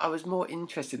 But I was more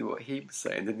interested in what he was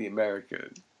saying than the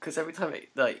American. Because every time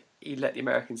he let the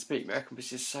American speak, American was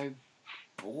just so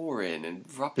boring and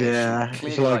rubbish. Yeah, and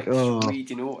clearly it's like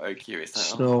reading auto cue. It's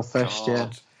like, Snowfest,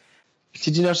 yeah.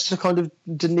 Did you notice I kind of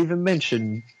didn't even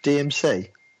mention DMC?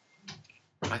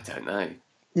 I don't know.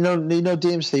 You know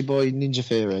DMC by Ninja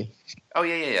Theory? Oh,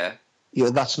 yeah. Yeah,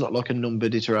 that's not like a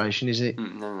numbered iteration, is it?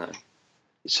 No.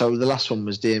 So the last one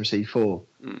was DMC 4.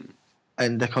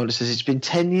 And they kind of says, it's been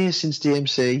 10 years since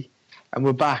DMC, and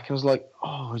we're back. And I was like,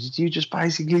 oh, did you just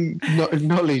basically not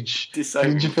acknowledge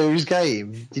Ninja Theory's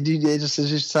game? Did you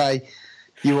just say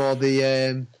you are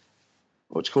the,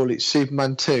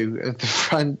 Superman 2 of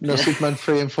the Superman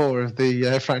 3 and 4 of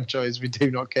the franchise, we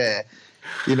do not care.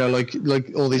 You know,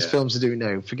 like all these films are doing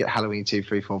now. Forget Halloween 2,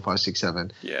 3, 4, 5, 6,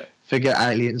 7. Yeah. Forget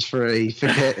Aliens 3.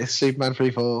 Forget Superman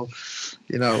 3, 4.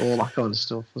 You know, all that kind of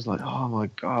stuff. I was like, oh my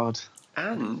God.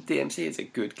 And DMC is a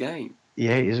good game.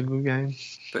 Yeah, it is a good game.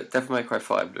 But Devil May Cry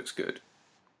 5 looks good.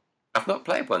 I've not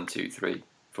played 1, 2, 3,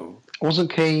 4. I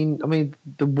wasn't keen. I mean,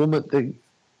 the woman,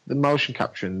 the motion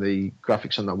capture and the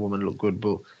graphics on that woman look good,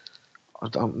 but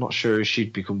I'm not sure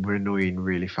she'd become annoying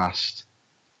really fast.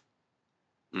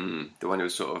 The one who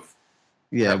was sort of...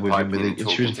 Yeah, with it.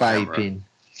 She was vaping.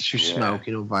 She was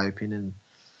smoking or vaping, and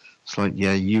it's like,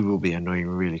 yeah, you will be annoying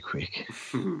really quick.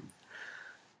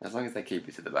 As long as they keep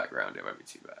it to the background, it won't be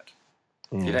too bad.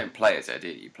 Yeah. You don't play as her, do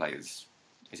you? You play as...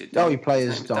 Is it Dante? No, you play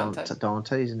as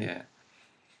Dante, isn't it? Yeah.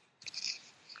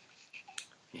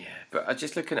 Yeah, but I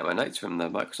just looking at my notes from the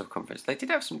Microsoft conference, they did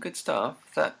have some good stuff.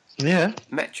 That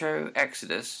Metro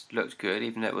Exodus looked good,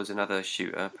 even though it was another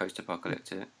shooter,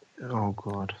 post-apocalyptic. Oh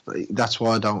God, that's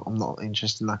why I'm not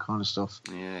interested in that kind of stuff.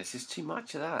 Yeah, it's just too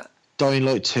much of that. Dying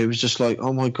Light 2 was just like,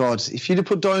 oh my God, if you'd have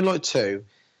put Dying Light 2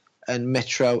 and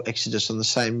Metro Exodus on the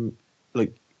same,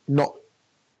 like, not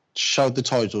showed the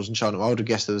titles and shown them, I would have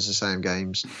guessed it was the same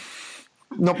games.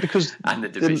 Not because... And the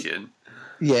Division.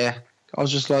 Yeah, I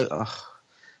was just like,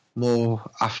 more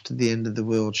after the end of the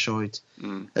world shite.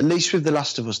 At least with The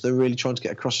Last of Us, they're really trying to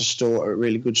get across a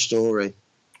really good story.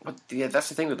 Well, yeah, that's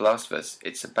the thing with The Last of Us.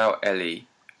 It's about Ellie.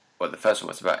 Well, the first one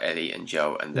was about Ellie and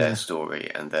Joel and their story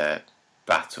and their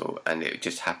battle, and it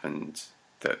just happened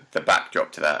that the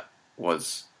backdrop to that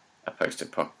was a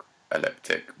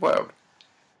post-apocalyptic world.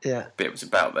 Yeah. But it was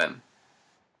about them.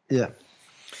 Yeah.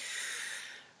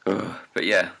 But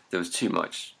yeah, there was too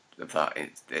much of that.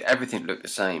 Everything looked the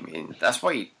same. That's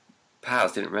why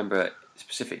pals didn't remember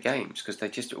specific games, because they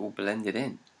just all blended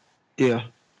in. Yeah.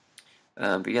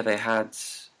 But yeah, they had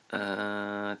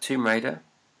Tomb Raider.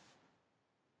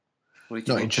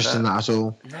 Not interested in that at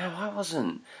all. No, I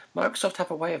wasn't. Microsoft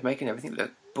have a way of making everything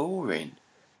look boring.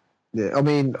 Yeah, I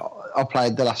mean, I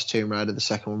played the last Tomb Raider, the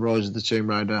second one, Rise of the Tomb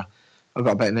Raider. I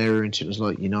got about an hour into it and was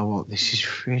like, you know what, this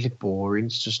is really boring.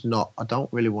 It's just not, I don't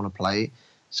really want to play it.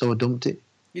 So I dumped it.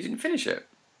 You didn't finish it?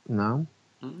 No.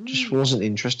 Just wasn't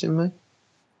interesting me.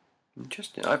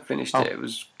 Interesting. I finished it. It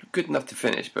was good enough to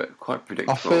finish, but quite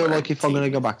predictable. I feel like if I'm going to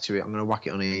go back to it, I'm going to whack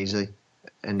it on easy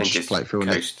and just play it through.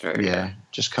 Coast through. Yeah,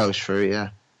 just coast through it, yeah.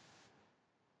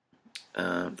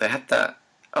 They had that.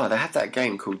 Oh, they had that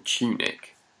game called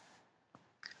Tunic.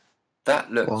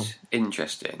 That looked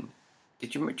interesting. Do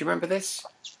you remember this?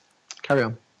 Carry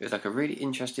on. It was like a really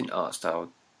interesting art style.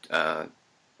 Not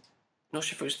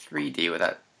sure if it was 3D or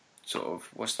that sort of,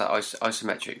 what's that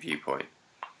isometric viewpoint.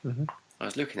 I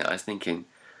was looking at it, I was thinking...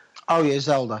 Oh yeah,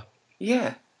 Zelda.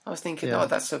 Yeah, I was thinking,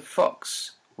 that's a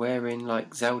fox wearing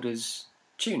like Zelda's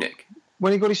tunic.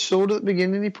 When he got his sword at the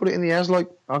beginning, he put it in the air, I was like,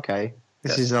 okay,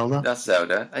 this is Zelda. That's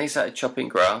Zelda. And he started chopping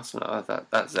grass, and I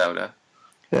thought, that's Zelda.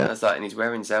 Yeah. And I was like, and he's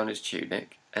wearing Zelda's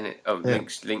tunic, and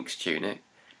Link's tunic.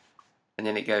 And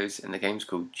then it goes, and the game's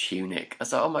called Tunic. I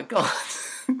was like, oh my God,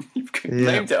 you've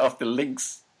named it after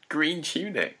Link's green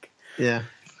tunic. Yeah.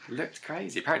 It looked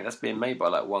crazy. Apparently that's being made by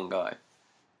like one guy.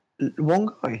 One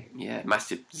guy? Yeah,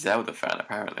 massive Zelda fan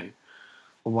apparently.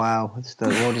 Wow, why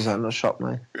does that not shock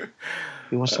me?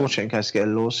 He wants to watch it in case to get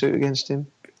a lawsuit against him.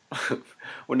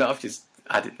 Well, no, I've just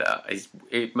added that.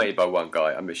 It's made by one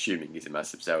guy. I'm assuming he's a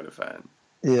massive Zelda fan.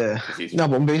 Yeah. No,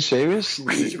 but I'm being serious.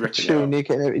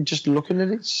 Tunic, just looking at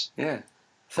it. Yeah.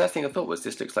 First thing I thought was,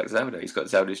 this looks like Zelda. He's got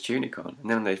Zelda's tunic on. And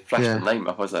then when they flashed the name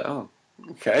up, I was like, oh,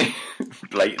 okay.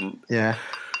 Blatant. Yeah.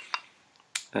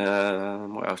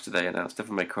 What else did they announce?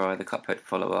 Devil May Cry, the Cuphead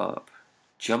follow-up.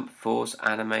 Jump Force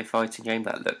anime fighting game.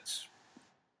 That looked...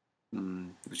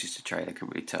 it was just a trailer, I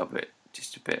couldn't really tell, but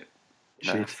just a bit...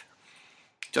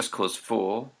 Just Cause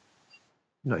 4.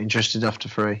 Not interested after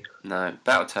 3. No.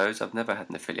 Battletoads, I've never had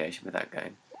an affiliation with that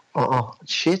game.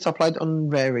 Shit, I played on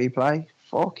Rare Replay.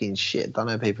 Fucking shit. Don't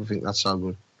know people think that's so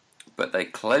good. But they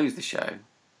closed the show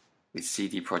with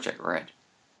CD Projekt Red.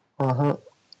 You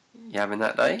having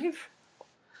that, Dave?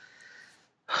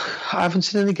 I haven't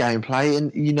seen any gameplay,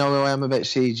 and you know how I am about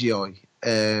CGI.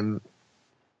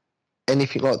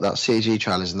 Anything like that, CG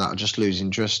trailers and that, I just lose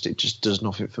interest. It just does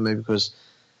nothing for me because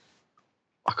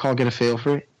I can't get a feel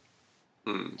for it.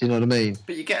 Do you know what I mean?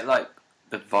 But you get, like,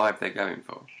 the vibe they're going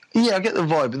for. Yeah, I get the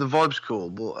vibe, and the vibe's cool,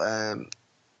 but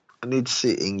I need to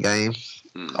see it in game.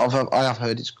 I have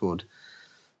heard it's good,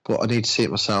 but I need to see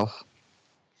it myself.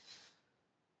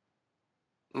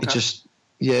 Okay. It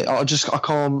just, I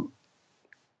can't.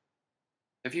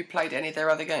 Have you played any of their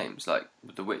other games, like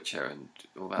The Witcher and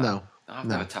all that? No. I've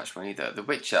never touched one either. The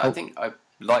Witcher, I think I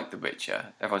like The Witcher.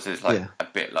 Everyone says it's like a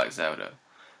bit like Zelda.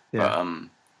 Yeah. But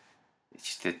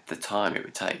it's just the time it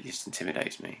would take just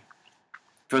intimidates me.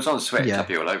 If it was on Switch, I'd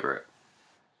be all over it.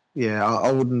 Yeah,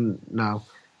 I wouldn't. No,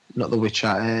 not The Witcher.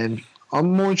 I'm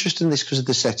more interested in this because of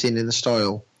the setting and the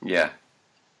style. Yeah,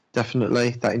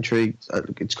 definitely that intrigue.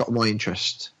 It's got my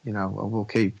interest. You know, I will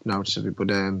keep notice of it, but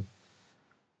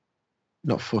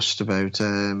not fussed about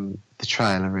the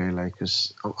trailer really,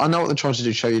 because I know what they're trying to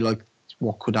do, show you like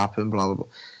what could happen, blah blah blah.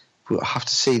 But I have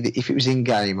to see that if it was in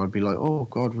game, I'd be like, oh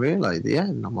god, really? Yeah,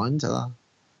 I'm into that.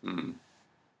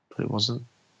 But it wasn't.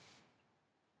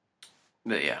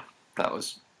 But yeah, that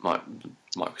was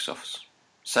Microsoft's.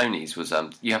 Sony's was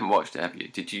you haven't watched it, have you?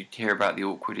 Did you hear about the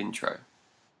awkward intro?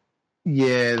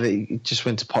 Yeah, it just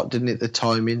went to pot, didn't it? The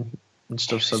timing and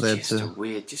stuff. It was just a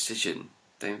weird decision.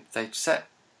 They set.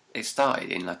 It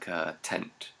started in like a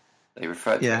tent. They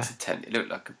referred to it as a tent. It looked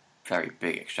like a very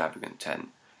big, extravagant tent.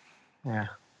 Yeah.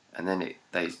 And then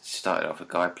they started off a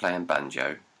guy playing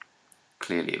banjo.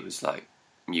 Clearly, it was like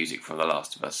music from The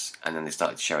Last of Us. And then they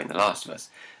started showing The Last of Us.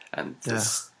 And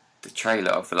the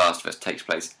trailer of The Last of Us takes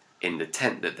place in the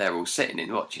tent that they're all sitting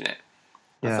in watching it.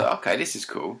 I thought, okay, this is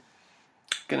cool.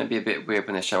 Going to be a bit weird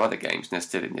when they show other games and they're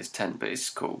still in this tent, but it's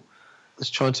cool. They was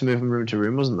trying to move from room to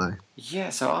room, wasn't they? Yeah,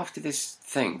 so after this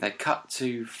thing, they cut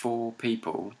to 4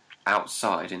 people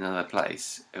outside in another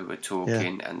place who were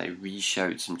talking, and they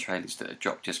re-showed some trailers that had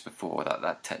dropped just before,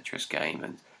 that Tetris game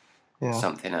and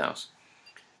something else.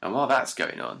 And while that's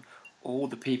going on, all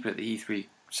the people at the E3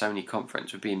 Sony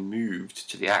conference were being moved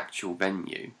to the actual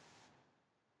venue.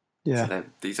 Yeah. So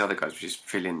these other guys were just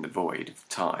filling the void of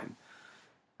time.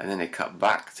 And then they cut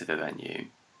back to the venue.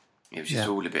 It was just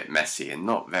all a bit messy and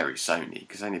not very Sony,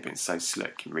 because they've only been so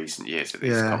slick in recent years at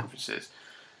these conferences.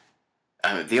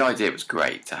 The idea was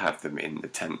great to have them in the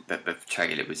tent that the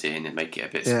trailer was in and make it a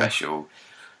bit special.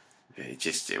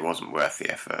 It wasn't worth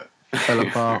the effort. Fell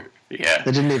apart. Yeah.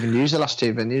 They didn't even use the last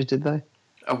 2 venues, did they?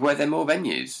 Oh, were there more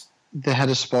venues? They had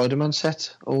a Spider-Man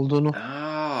set all done up. Oh,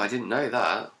 I didn't know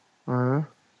that.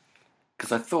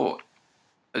 Because I thought,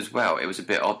 as well, it was a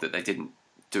bit odd that they didn't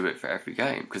do it for every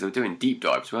game, because they were doing deep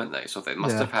dives, weren't they? So they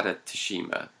must have had a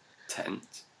Tsushima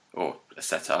tent or a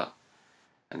setup,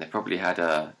 and they probably had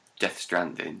a Death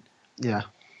Stranding. Yeah.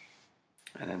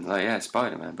 And then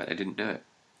Spider-Man, but they didn't do it.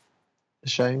 A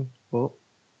shame, but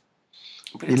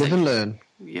you live and learn.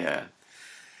 Yeah.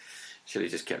 Should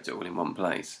have just kept it all in one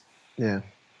place. Yeah.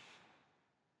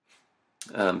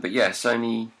 But yeah,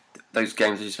 Sony, those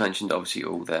games I just mentioned, obviously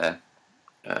all there.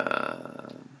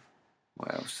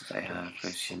 What else did they have?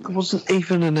 There wasn't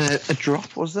even a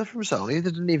drop, was there, from Sony? They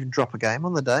didn't even drop a game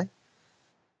on the day.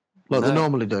 Like they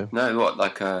normally do. No, what,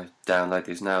 like a download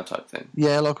this now type thing?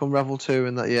 Yeah, like Unravel 2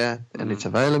 and that, and it's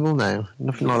available now.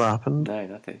 Nothing like that happened. No,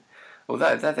 nothing.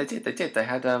 Although they did. They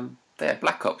had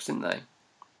Black Ops, didn't they?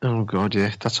 Oh god,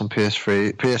 yeah. That's on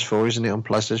PS4, isn't it, on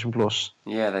PlayStation Plus?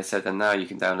 Yeah, they said that now you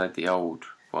can download the old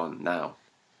one now.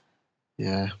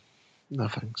 Yeah. No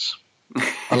thanks.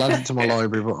 I'll add it to my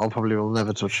library, but I probably will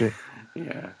never touch it.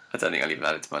 Yeah, I don't think I'll even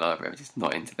add it to my library. I'm just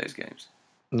not into those games.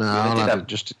 No, I'll add it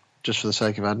just for the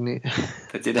sake of adding it.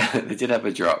 They did have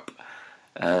a drop,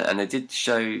 and they did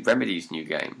show Remedy's new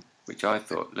game, which I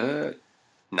thought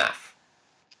naff.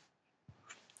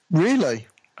 Really?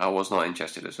 I was not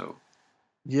interested at all.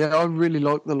 Yeah, I really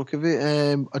liked the look of it.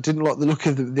 I didn't like the look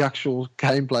of the actual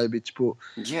gameplay bits, but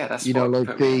that's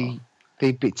like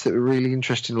the bits that were really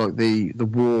interesting, like the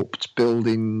warped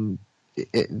building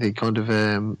the kind of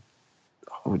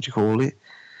what would you call it?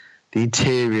 The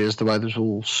interiors, the way it was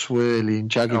all swirly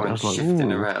and jagged. I was like,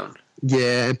 shifting around.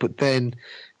 Yeah, but then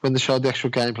when they showed the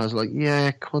actual gameplay, I was like,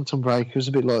 yeah, Quantum Break was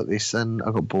a bit like this, and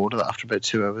I got bored of that after about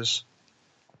 2 hours.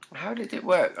 How did it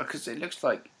work? Because it looks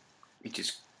like you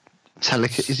just...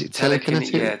 Is it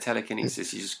telekinetic? Yeah,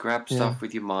 telekinesis. You just grab stuff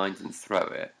with your mind and throw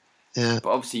it. Yeah.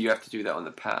 But obviously you have to do that on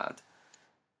the pad.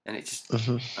 And it just... I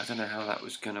don't know how that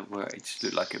was going to work. It just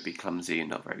looked like it'd be clumsy and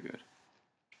not very good.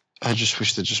 I just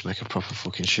wish they'd just make a proper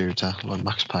fucking shooter, like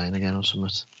Max Payne again or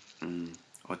something.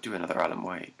 Or do another Alan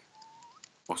Wake.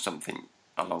 Or something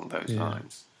along those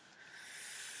lines.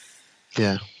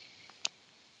 Yeah.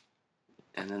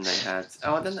 And then they had...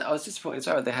 I was disappointed as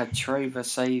well. They had Trover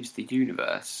Saves the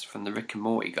Universe from the Rick and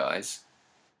Morty guys.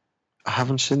 I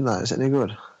haven't seen that. Is it any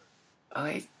good?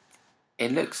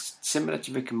 It looks similar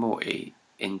to Rick and Morty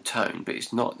in tone, but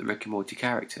it's not the Rick and Morty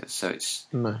characters. So it's...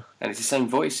 No. And it's the same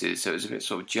voices, so it's a bit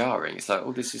sort of jarring. It's like,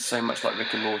 this is so much like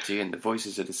Rick and Morty, and the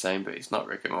voices are the same, but it's not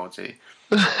Rick and Morty.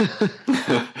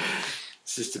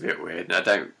 It's just a bit weird.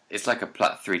 And it's like a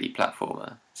 3D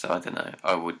platformer, so I don't know.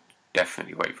 I would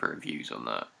definitely wait for reviews on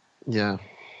that. Yeah.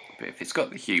 But if it's got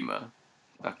the humour,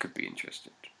 I could be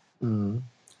interested. Mm.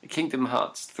 Kingdom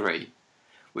Hearts 3,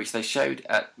 which they showed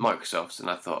at Microsoft's, and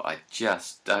I thought, I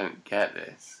just don't get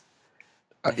this.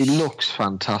 It looks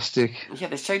fantastic. Yeah,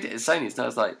 they showed it at Sony's, and I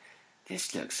was like,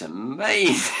 this looks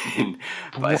amazing.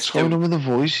 But what's going on with the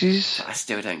voices? I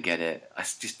still don't get it. I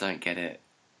just don't get it.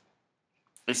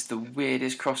 It's the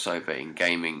weirdest crossover in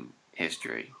gaming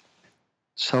history.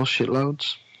 Sell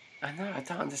shitloads. I know, I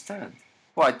don't understand.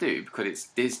 Well, I do, because it's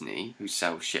Disney, who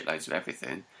sells shitloads of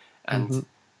everything, and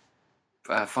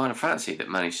Final Fantasy that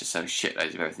managed to sell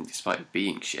shitloads of everything despite it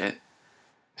being shit.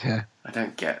 Yeah. I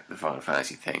don't get the Final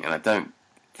Fantasy thing, and I don't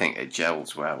think it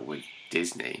gels well with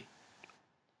Disney.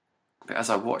 But as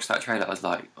I watched that trailer, I was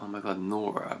like, oh my god,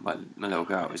 Nora, my little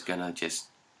girl, is gonna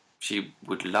she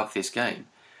would love this game.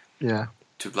 Yeah.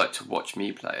 To watch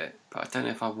me play it, but I don't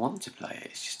know if I want to play it.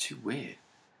 It's just too weird.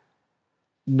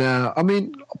 No, I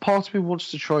mean, part of me wants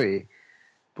to try it,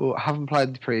 but I haven't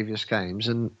played the previous games,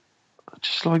 and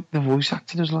just like the voice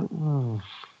acting is like,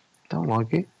 don't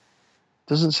like it.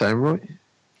 Doesn't sound right.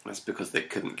 That's because they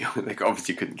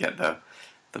obviously couldn't get the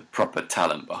proper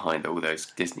talent behind all those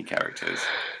Disney characters.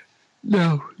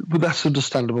 No, but that's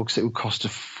understandable because it would cost a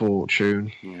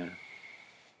fortune. Yeah.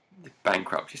 They're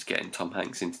bankrupt just getting Tom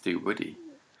Hanks in to do Woody.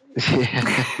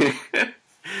 Yeah.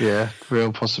 Yeah,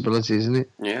 real possibility, isn't it?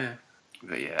 Yeah.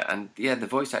 But yeah, and yeah, the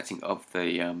voice acting of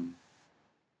the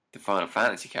Final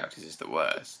Fantasy characters is the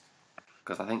worst.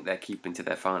 Because I think they're keeping to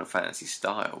their Final Fantasy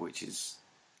style, which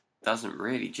doesn't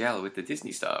really gel with the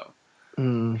Disney style. I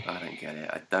don't get it.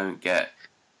 I don't get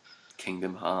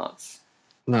Kingdom Hearts.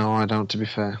 No, I don't, to be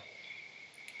fair.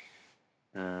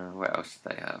 What else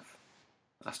did they have?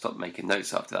 I stopped making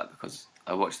notes after that because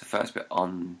I watched the first bit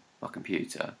on my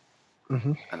computer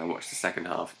and I watched the second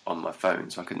half on my phone,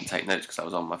 so I couldn't take notes because I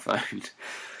was on my phone.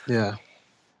 Yeah.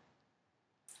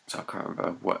 So I can't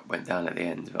remember what went down at the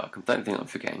end, but I don't think I'm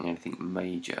forgetting anything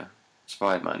major.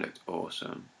 Spider-Man looked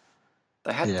awesome.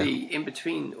 They had in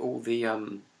between all the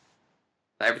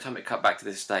every time it cut back to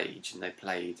the stage and they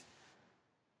played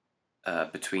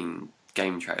between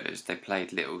game trailers, they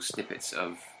played little snippets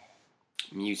of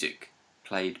music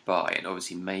played by and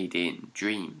obviously made in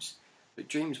Dreams, but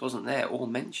Dreams wasn't there or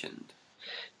mentioned.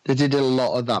 They did a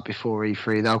lot of that before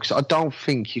E3 though, because I don't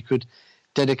think you could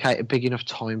dedicate a big enough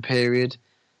time period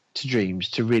to Dreams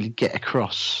to really get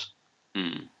across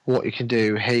what you can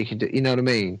do, how you can do, you know what I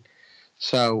mean?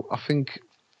 So I think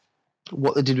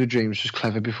what they did with Dreams was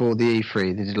clever. Before the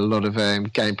E3, they did a lot of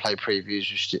gameplay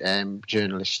previews with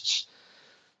journalists.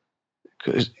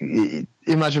 Because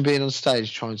imagine being on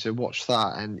stage trying to watch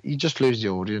that, and you just lose the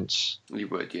audience. You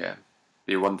would, yeah.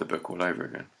 Be a Wonder Book all over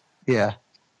again. Yeah.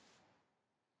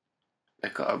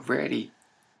 They've got to really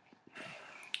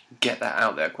get that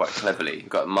out there quite cleverly. You've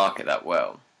got to market that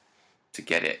well to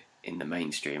get it in the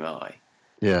mainstream eye.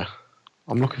 Yeah.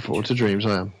 I'm looking forward to Dreams,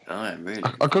 I am. I am really.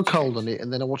 I got cold on it,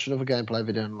 and then I watched another gameplay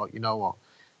video, and I'm like, you know what?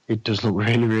 It does look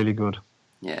really, really good.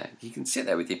 Yeah, you can sit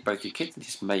there with both your kids and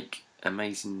just make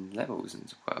amazing levels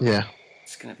as well. Yeah.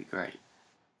 It's going to be great.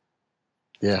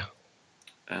 Yeah.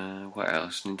 What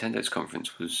else? Nintendo's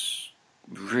conference was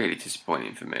really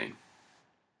disappointing for me.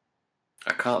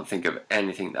 I can't think of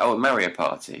anything. Oh, Mario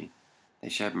Party. They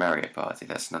showed Mario Party.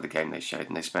 That's another game they showed,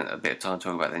 and they spent a bit of time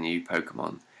talking about the new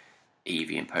Pokemon,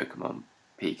 Eevee and Pokemon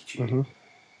Pikachu.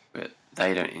 But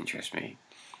they don't interest me.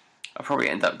 I'll probably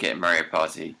end up getting Mario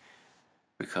Party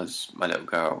because my little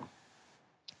girl,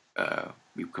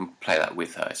 we can play that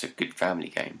with her. It's a good family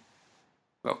game.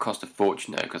 Well, it cost a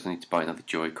fortune now because I need to buy another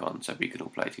Joy-Con so we can all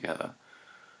play together.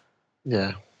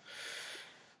 Yeah.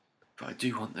 But I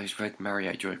do want those red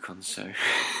Mario Joy-Cons, so...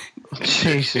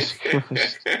 Jesus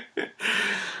Christ.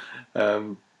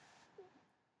 What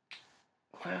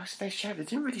else did they show? They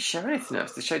didn't really show anything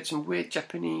else. They showed some weird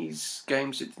Japanese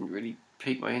games that didn't really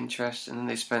pique my interest, and then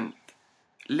they spent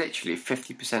literally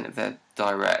 50% of their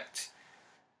direct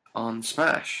on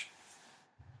Smash.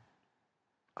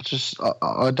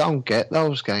 I don't get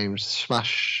those games,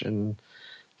 Smash and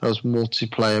those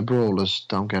multiplayer brawlers.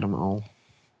 Don't get them at all.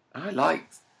 I like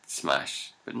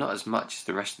Smash, but not as much as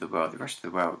the rest of the world. The rest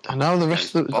of the world, I know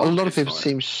a lot of people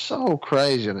seem so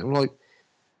crazy on it. I'm like,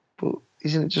 but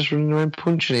isn't it just running around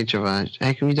punching each other?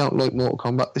 How come you don't like Mortal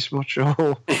Kombat this much at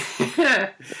all?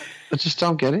 I just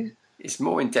don't get it. It's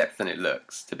more in depth than it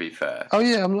looks, to be fair. Oh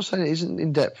yeah, I'm not saying it isn't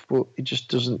in depth, but it just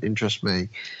doesn't interest me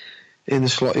in the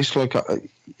slot. It's like,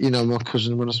 my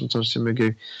cousin, when I sometimes see him, I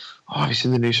go, "Oh, have you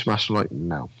seen the new Smash?" I'm like,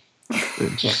 no.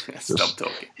 Stop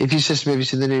talking. If he says to me, "Have you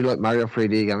seen the new Mario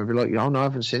 3D game?" I'd be like, "Oh no, I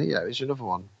haven't seen it yet. It's another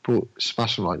one." But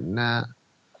Smash, I'm like, nah.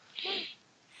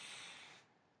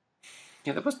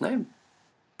 Yeah, there was no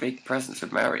big presence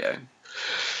of Mario.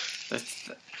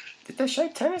 Did they show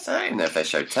tennis? I don't even know if they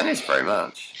showed tennis very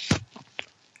much.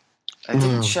 They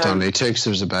didn't show. Don't need to, because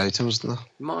there was a beta, wasn't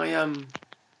there?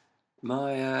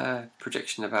 My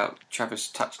prediction about Travis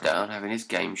Touchdown having his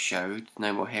game showed,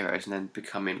 No More Heroes, and then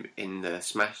becoming in the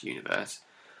Smash universe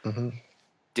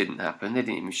didn't happen. They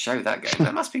didn't even show that game.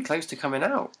 That must be close to coming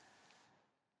out.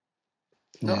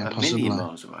 Not a million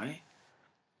miles away.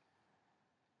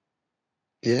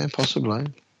 Yeah, possibly.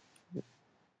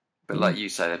 But like you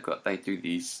say, they do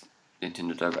these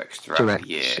Nintendo Directs throughout the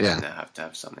year, and they have to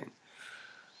have something.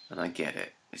 And I get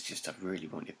it. It's just I really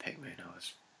wanted Pikmin. I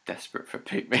was desperate for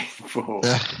Pikmin 4.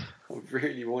 I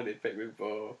really wanted Pikmin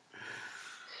 4.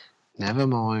 Never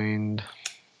mind.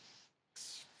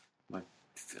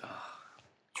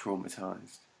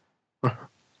 Traumatized. They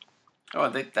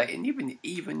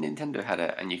even Nintendo had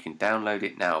a and you can download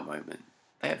it now moment.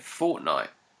 They had Fortnite.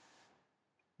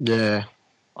 Yeah.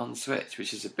 On Switch,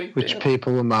 which is a big deal. Which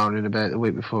people were moaning about the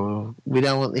week before. We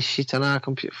don't want this shit on our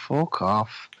computer. Fuck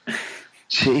off.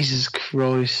 Jesus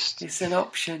Christ. It's an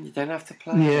option. You don't have to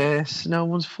play it. Yes, no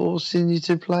one's forcing you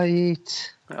to play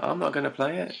it. I'm not going to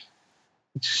play it.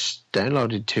 It's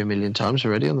downloaded 2 million times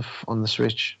already on the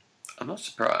Switch. I'm not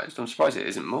surprised. I'm surprised it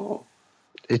isn't more.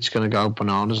 It's going to go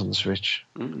bananas on the Switch.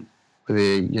 With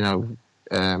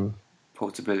the,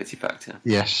 portability factor.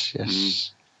 Yes.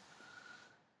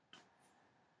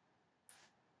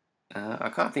 I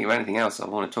can't think of anything else I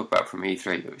want to talk about from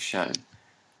E3 that was shown.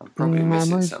 I'm probably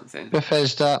missing something.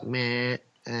 Bethesda, meh.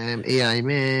 EA,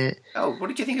 meh. Oh, what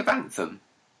did you think of Anthem?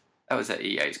 That was at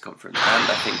EA's conference.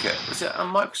 And I think was it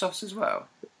on Microsoft's as well?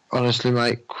 Honestly,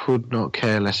 mate, could not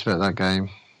care less about that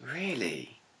game.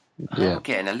 Really? Yeah. I'm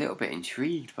getting a little bit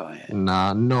intrigued by it.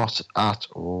 Nah, not at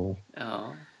all.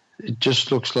 Oh. It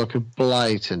just looks like a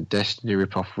blatant Destiny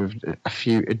ripoff with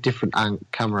a different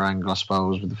camera angle, I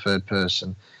suppose, with the third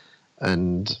person.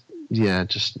 And, yeah,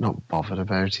 just not bothered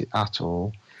about it at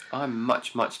all. I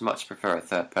much, much, much prefer a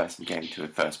third-person game to a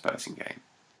first-person game.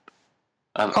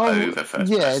 I'm over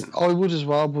first-person. Yeah, I would as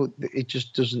well, but it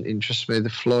just doesn't interest me. The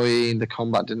flying, the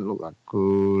combat didn't look that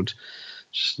good.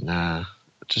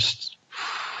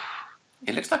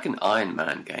 It looks like an Iron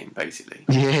Man game, basically.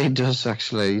 Yeah, it does,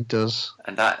 actually. It does.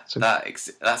 And that's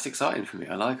exciting for me.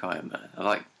 I like Iron Man. I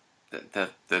like the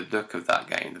look of that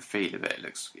game, the feel of it. It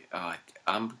looks...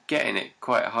 I'm getting it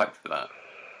quite hyped for that.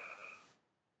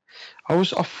 I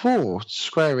thought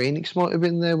Square Enix might have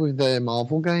been there with their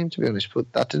Marvel game, to be honest,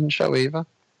 but that didn't show either.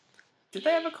 Did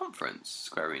they have a conference,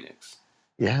 Square Enix?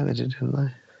 Yeah, they did, didn't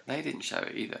they? They didn't show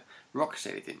it either.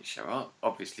 Rocksteady didn't show up.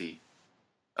 Obviously,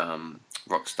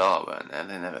 Rockstar weren't there.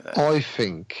 They're never there. I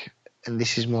think, and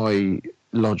this is my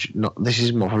logic. This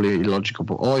is probably illogical,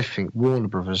 but I think Warner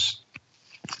Brothers,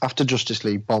 after Justice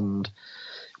League bombed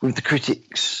with the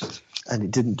critics, and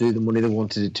it didn't do the money they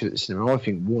wanted it to at the cinema. I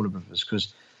think Warner Brothers,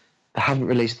 because they haven't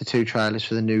released the 2 trailers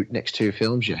for the next 2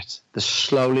 films yet. They're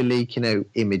slowly leaking out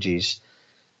images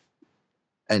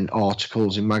and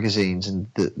articles in magazines, and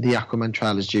the Aquaman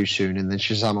trailer's due soon, and then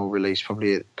Shazam will release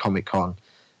probably at Comic-Con,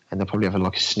 and they'll probably have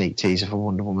a sneak teaser for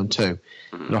Wonder Woman 2.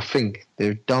 Mm-hmm. And I think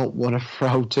they don't want to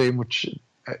throw too much,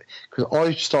 because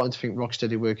I'm starting to think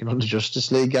Rocksteady are working on the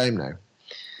Justice League game now.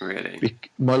 Really?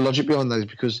 My logic behind that is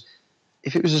because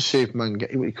if it was a Superman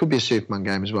game, it could be a Superman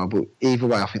game as well, but either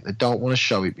way, I think they don't want to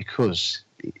show it because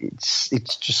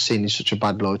it's just seen in such a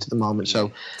bad light at the moment.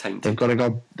 So they've got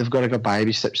to go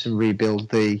baby steps and rebuild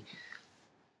the,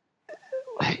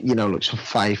 some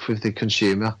faith with the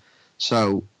consumer.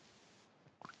 So,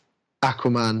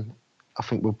 Aquaman, I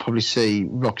think we'll probably see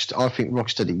Rocksteady. I think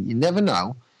Rocksteady, you never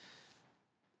know.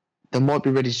 They might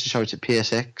be ready to show it at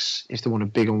PSX if they want a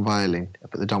big unveiling,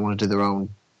 but they don't want to do their own,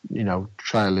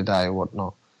 trailer day or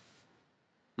whatnot.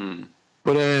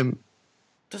 But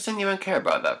does anyone care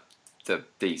about that? The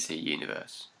DC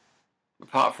universe,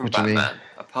 apart from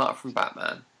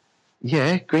Batman.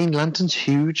 Yeah, Green Lantern's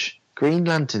huge. Green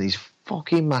Lantern is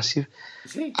fucking massive.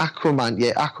 Is he? Aquaman.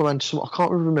 I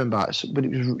can't remember, but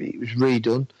it was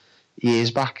redone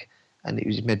years back, and it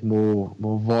was made more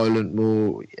violent,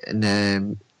 and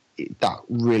that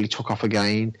really took off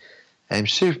again.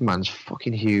 Superman's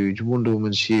fucking huge. Wonder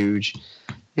Woman's huge.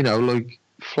 Like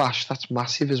Flash, that's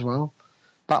massive as well.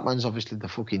 Batman's obviously the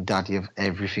fucking daddy of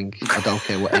everything. I don't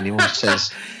care what anyone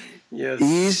says. Yes,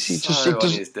 he is. He so on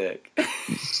his dick.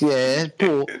 Yeah,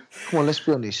 but come on, let's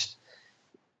be honest.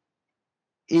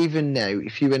 Even now,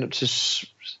 if you went up to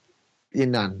your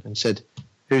nan and said,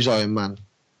 "Who's Iron Man?"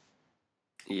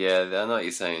 Yeah, I know what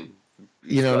you're saying.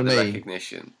 You know what I mean?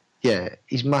 Recognition. Yeah,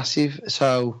 he's massive.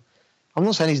 So I'm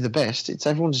not saying he's the best. It's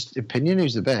everyone's opinion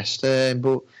who's the best.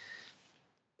 But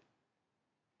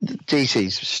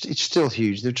DC's, it's still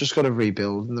huge. They've just got to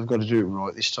rebuild and they've got to do it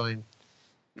right this time.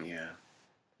 Yeah.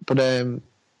 But I'm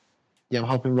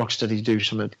hoping Rocksteady do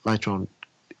something later on.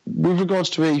 With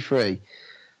regards to E3,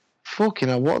 fucking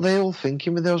hell, what are they all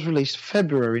thinking with those released?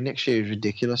 February next year is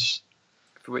ridiculous.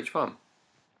 For which one?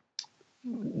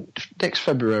 Next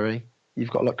February,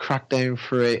 you've got like Crackdown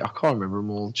 3. I can't remember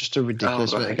them all. Just a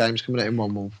ridiculous amount of games coming out in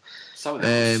 1 month. Some of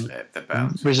them slipped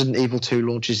about. Resident Evil 2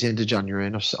 launches the end of January,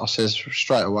 and I says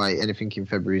straight away anything in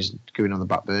February is going on the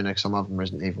back burner because I'm having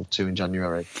Resident Evil 2 in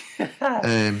January.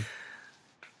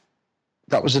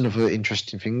 That was another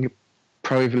interesting thing.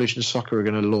 Pro Evolution Soccer are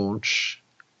going to launch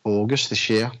August this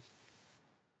year.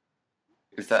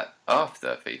 Is that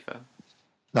after FIFA?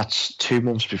 That's 2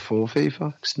 months before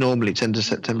FIFA. Because normally it's end of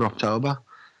September, October.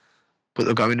 But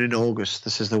they're going in August.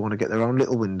 This says they want to get their own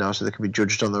little window so they can be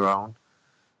judged on their own.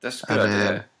 That's a good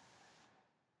idea.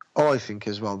 I think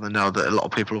as well, they know that a lot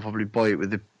of people will probably buy it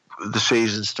with the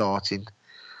season starting.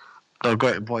 They'll go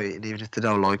out and buy it, and even if they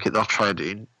don't like it, they'll trade it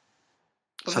in.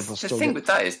 Well, the thing with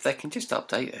that is they can just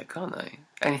update it, can't they?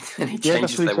 Any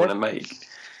changes they want to make.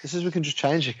 This is we can just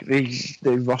change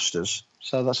the rosters,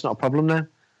 so that's not a problem now.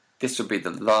 This will be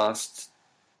the last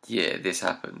year this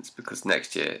happens because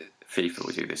next year FIFA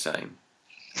will do the same.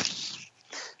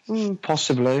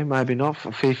 Possibly, maybe not.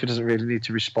 FIFA doesn't really need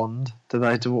to respond, do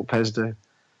they, to what PES do?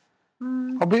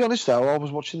 I'll be honest though, I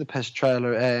was watching the PES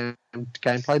trailer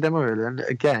gameplay demo earlier, and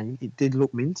again, it did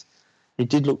look mint. It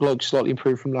did look like slightly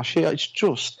improved from last year. It's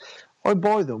just, I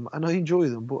buy them and I enjoy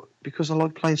them, but because I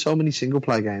like playing so many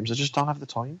single-player games, I just don't have the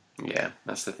time. Yeah,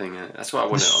 that's the thing. That's why I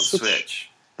want it on Switch.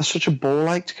 There's such a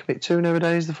ball ache to commit to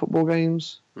nowadays, the football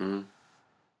games. Mm.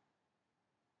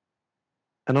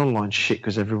 And online shit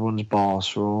because everyone's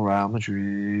Barca or Real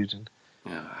Madrid.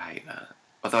 Yeah, I hate that.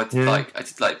 Although I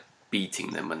did like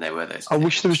beating them when they were there. I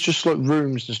wish there was just like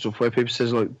rooms and stuff where people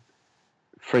says like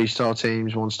 3-star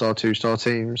teams, 1-star, 2-star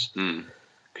teams.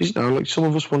 Because like some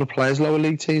of us want to play as lower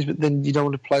league teams, but then you don't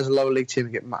want to play as a lower league team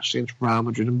and get matched against Real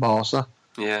Madrid and Barca.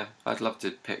 Yeah, I'd love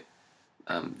to pick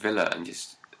Villa and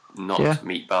just not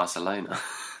meet Barcelona.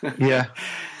 Yeah.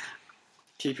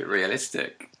 Keep it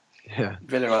realistic. Yeah.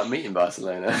 Villa aren't meeting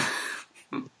Barcelona.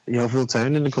 Yeovil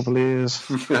Town in a couple of years.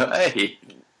 Hey,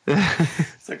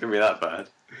 it's not gonna be that bad.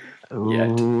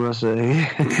 Oh, I see.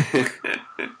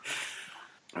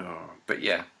 But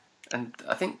yeah, and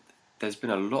I think there's been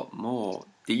a lot more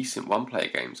decent one-player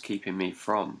games keeping me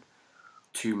from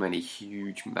too many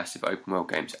huge, massive open-world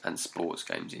games and sports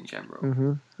games in general.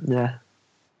 Mm-hmm. Yeah.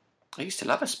 I used to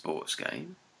love a sports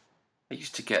game. I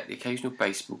used to get the occasional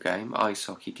baseball game, ice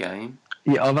hockey game.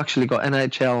 Yeah, I've actually got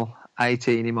NHL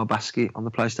 18 in my basket on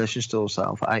the PlayStation Store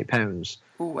sale for £8.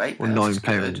 Oh, £8 or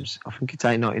 £9. I think it's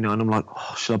 £8.99. I'm like,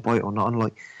 oh, should I buy it or not? I'm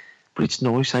like, but it's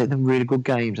nice. They're really good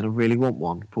games, and I really want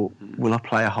one. But will I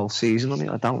play a whole season on it?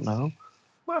 I don't know.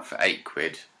 Well, for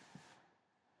 £8,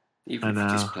 even if you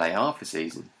just play half a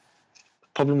season. The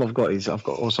problem I've got is I've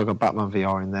also got Batman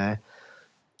VR in there.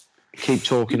 Keep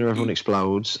Talking or Everyone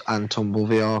Explodes, and Tumble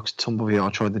VR. Cause Tumble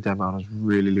VR tried the demo and I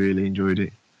really, really enjoyed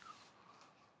it.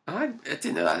 I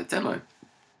didn't know that had a demo.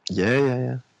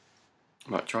 Yeah. I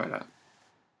might try that.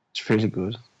 It's really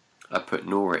good. I put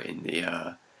Nora in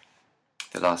the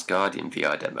Last Guardian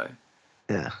VR demo.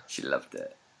 Yeah. She loved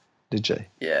it. Did she?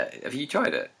 Yeah. Have you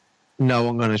tried it? No,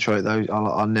 I'm going to try it though.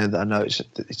 I know that I know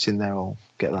it's in there. I'll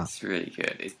get that. It's really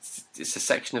good. It's a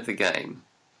section of the game,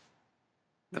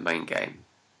 the main game.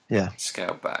 Yeah.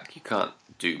 Scaled back. You can't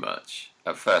do much.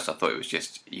 at first I thought it was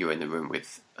just you in the room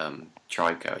with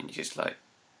Trico, and you just like,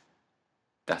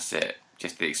 that's it.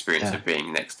 Just the experience of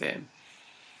being next to him.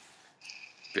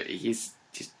 But he's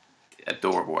just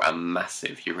adorable and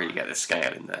massive. You really get the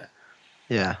scale in there.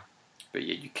 Yeah. But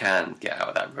yeah, you can get out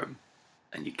of that room,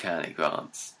 and you can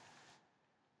advance.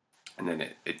 And then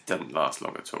it doesn't last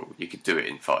long at all. You could do it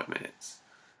in 5 minutes.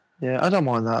 Yeah, I don't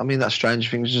mind that. I mean, that Stranger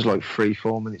Things was just like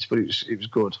 3-4 minutes, but it was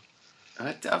good.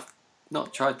 I've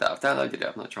not tried that. I've downloaded it.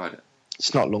 I've not tried it.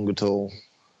 It's not long at all.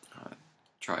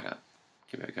 Try that.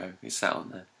 Give it a go. It's sat on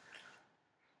there.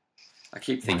 I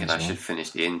keep thinking I should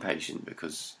finish The Inpatient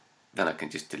because then I can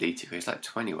just delete it. It's like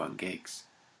 21 gigs.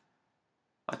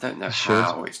 I don't know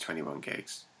how it's 21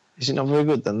 gigs. Is it not very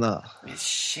good then, that? It's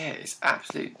shit. It's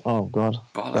absolute Oh, God.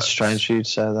 bollocks. That's strange for you to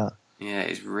say that. Yeah,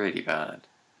 it's really bad.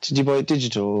 Did you buy it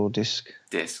digital or disc?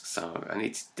 Disc, so I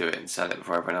need to do it and sell it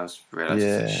before everyone else realises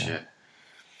it's shit.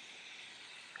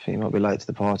 I think you might be late to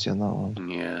the party on that one.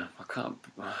 Yeah, I can't.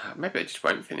 Maybe I just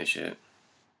won't finish it.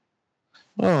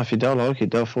 Well, if you don't like it,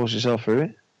 don't force yourself through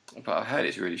it. But I've heard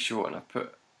it's really short, and I've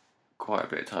put quite a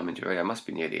bit of time into it. I must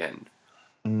be near the end.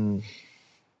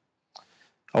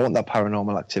 I want that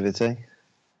Paranormal Activity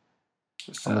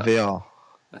on the VR.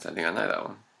 I don't think I know that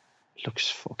one. It looks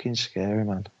fucking scary,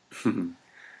 man.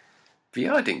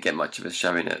 VR didn't get much of a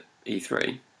showing at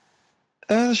E3.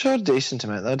 They showed a decent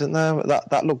amount, though, didn't they?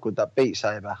 That looked good, that Beat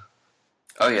Saber.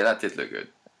 Oh, yeah, that did look good.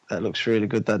 That looks really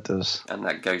good, that does. And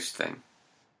that ghost thing.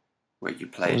 Where you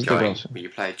play a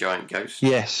giant ghost?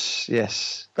 Yes.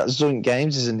 That's Zoink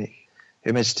Games, isn't it?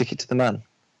 Who made Stick It to the Man?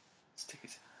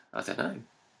 I don't know.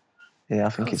 Yeah, I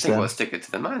think it's them. them. What Stick It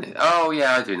to the Man is? Oh,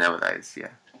 yeah, I do know what that is,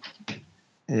 yeah.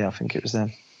 Yeah, I think it was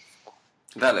them.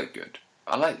 That looked good.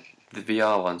 I like the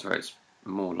VR ones where it's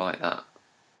more like that.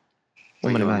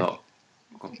 Where you're not...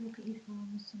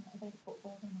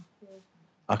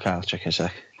 Okay, I'll check in a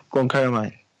sec. Go on, carry on,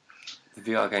 mate. The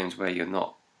VR games where you're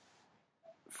not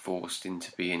forced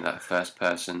into being like first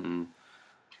person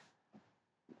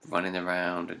running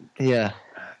around and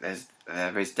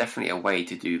there is definitely a way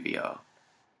to do VR.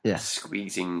 Yeah.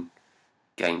 Squeezing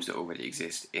games that already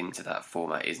exist into that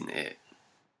format, isn't it?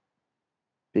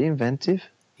 Be inventive.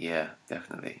 Yeah,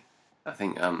 definitely. I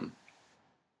think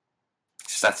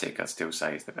Static, I'd still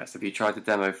say, is the best. Have you tried the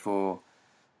demo for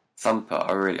Thumper?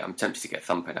 I'm tempted to get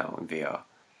Thumper now in VR.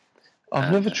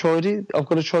 I've never tried it. I've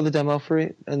got to try the demo for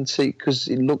it and see, because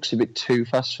it looks a bit too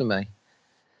fast for me.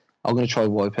 I'm going to try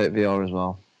Wipeout VR as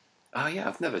well. Oh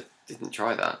yeah, didn't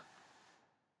try that.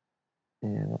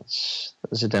 Yeah,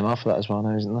 there's a demo for that as well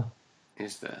now, isn't there?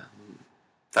 Is there?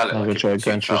 That looks like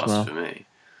too fast for me.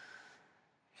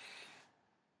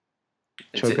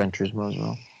 Try Gran Turismo as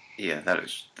well. Yeah,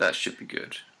 that should be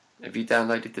good. Have you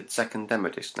downloaded the second demo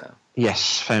disc now?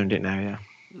 Yes, found it now, yeah.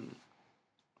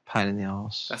 Pain in the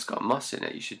arse. That's got Moss in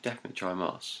it. You should definitely try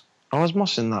Moss. Oh, is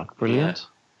Moss in that? Brilliant.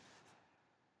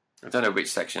 Yeah. I don't know which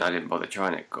section. I didn't bother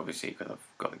trying it, obviously, because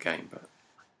I've got the game. But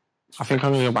I think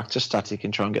I'm going to go back to Static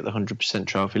and try and get the 100%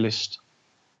 trophy list.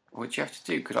 What do you have to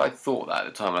do? Because I thought that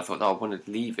at the time. I thought, I want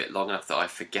to leave it long enough that I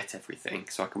forget everything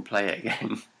so I can play it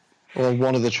again. Well,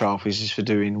 one of the trophies is for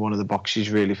doing one of the boxes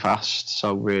really fast.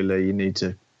 So really, you need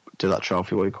to do that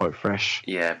trophy while you're quite fresh.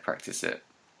 Yeah, practice it.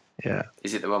 Yeah.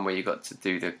 Is it the one where you got to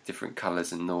do the different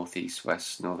colours and north, east,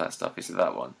 west and all that stuff? Is it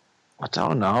that one? I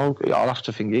don't know. I'll have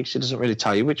to think it. It doesn't really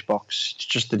tell you which box. It's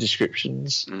just the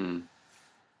descriptions.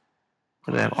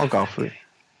 But I'll go for it.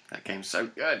 That game's so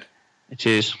good. It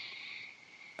is.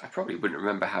 I probably wouldn't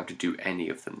remember how to do any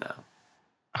of them now.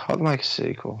 I'd make a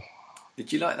sequel.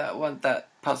 Did you like that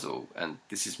puzzle? And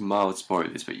this is mild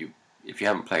spoilers, but if you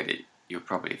haven't played it, you'll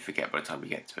probably forget by the time you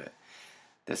get to it.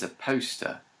 There's a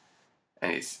poster,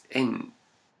 and it's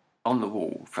on the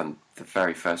wall from the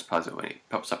very first puzzle, and it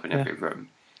pops up in every room.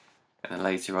 And then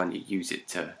later on, you use it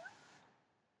to.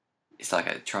 It's like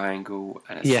a triangle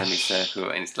and a semicircle,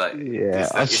 and it's like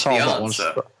I'd solve that one.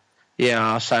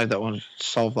 Yeah, I solved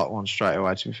that one straight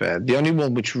away. To be fair, the only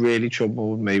one which really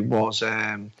troubled me was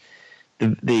the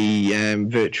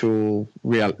virtual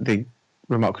the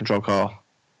remote control car.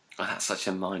 Oh, that's such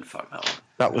a mindfuck, that one.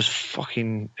 That was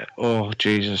fucking... Oh,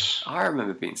 Jesus. I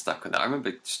remember being stuck on that. I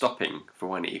remember stopping for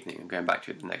one evening and going back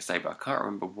to it the next day, but I can't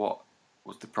remember what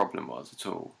the problem was at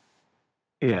all.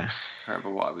 Yeah. I can't remember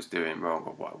what I was doing wrong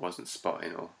or what I wasn't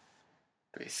spotting.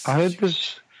 I heard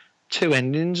there's 2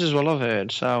 endings as well, I've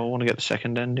heard, so I want to get the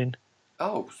second ending.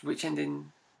 Oh, which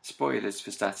ending? Spoilers for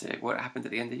Static. What happened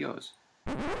at the end of yours?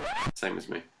 Same as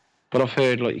me. But I've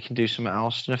heard you can do something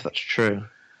else. I don't know if that's true.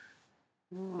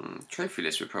 Trophy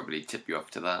list would probably tip you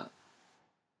off to that.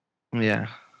 Yeah.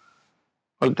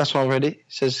 Well, that's already. It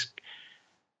says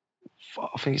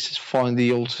I think it says find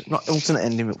the not alternate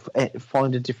ending, but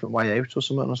find a different way out or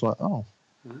something. And I was like, oh,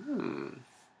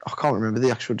 I can't remember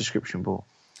the actual description, but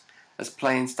has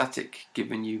playing static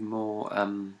given you more,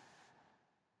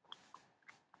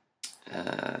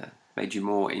 made you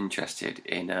more interested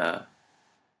in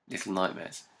Little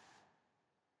Nightmares?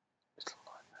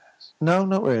 No,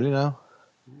 not really. No,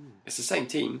 it's the same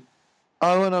team.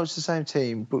 Oh no, it's the same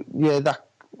team, but yeah, that.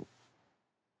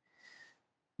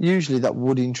 Usually that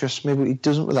would interest me, but it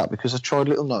doesn't with that because I tried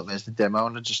Little Nightmares, the demo,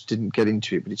 and I just didn't get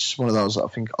into it. But it's just one of those that I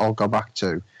think I'll go back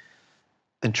to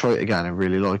and try it again and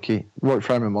really like it. Right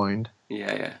frame of mind.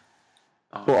 Yeah.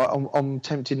 Oh. But I'm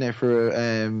tempted now for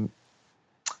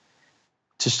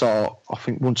to start. I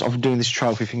think once I'm doing this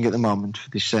trophy thing at the moment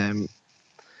for this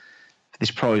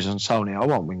prize on Sony, I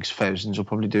won't win thousands. I'll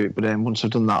probably do it, but once I've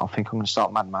done that, I think I'm going to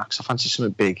start Mad Max. I fancy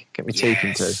something big, get my teeth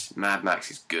into. Mad Max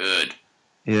is good.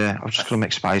 Yeah, I've just got to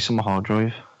make space on my hard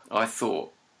drive. I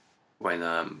thought when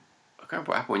I can't remember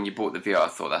what happened when you bought the VR. I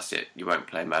thought that's it. You won't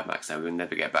play Mad Max now. We'll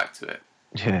never get back to it.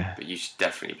 Yeah, but you should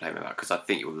definitely play Mad Max because I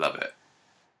think you'll love it.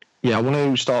 Yeah, I want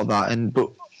to start that,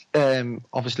 but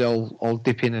obviously I'll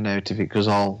dip in and out of it because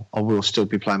I will still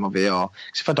be playing my VR.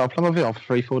 Because if I don't play my VR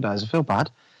for 3-4 days, I feel bad.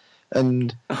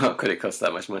 And could it cost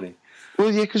that much money?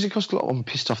 Well, yeah, because it cost a lot. I'm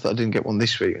pissed off that I didn't get one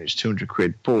this week, and it's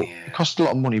 £200. But it cost a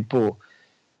lot of money. But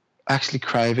I actually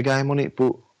crave a game on it.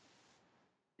 But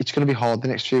it's going to be hard the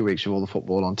next few weeks with all the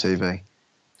football on TV.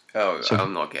 Oh, so,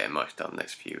 I'm not getting much done the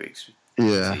next few weeks.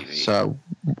 Yeah, TV. So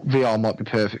VR might be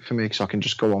perfect for me because I can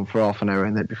just go on for half an hour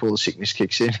and then before the sickness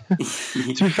kicks in.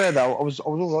 To be fair though, I was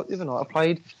all right the other night. I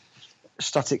played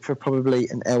static for probably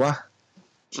an hour,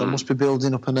 so I must be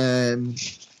building up an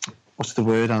what's the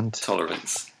word? And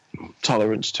tolerance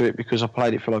to it because I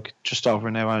played it for like just over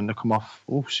an hour and I come off.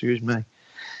 Oh, excuse me,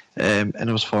 and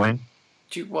I was fine.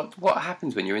 What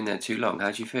happens when you're in there too long?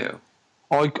 How do you feel?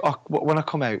 When I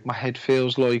come out, my head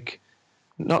feels like.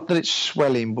 Not that it's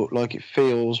swelling, but like it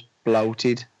feels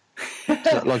bloated,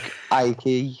 like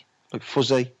achy, like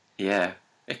fuzzy. Yeah,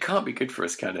 it can't be good for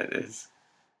us, can it?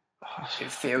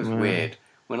 It feels weird.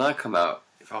 When I come out,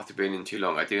 if after being in too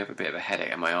long, I do have a bit of a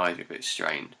headache and my eyes are a bit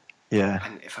strained. Yeah.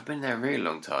 And if I've been there a really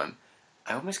long time,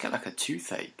 I almost get like a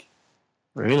toothache.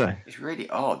 Really? It's really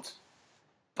odd.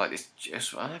 Like this,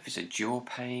 I don't know if it's a jaw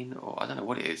pain or I don't know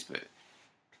what it is, but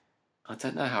I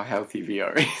don't know how healthy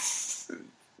VR is.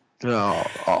 No,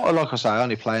 like I say, I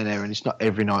only play in there, and it's not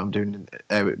every night I'm doing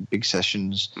big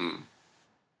sessions.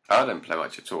 I don't play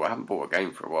much at all. I haven't bought a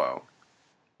game for a while.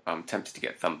 I'm tempted to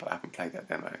get Thumper. I haven't played that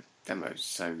demo. Demo's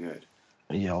so good.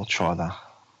 Yeah, I'll try that.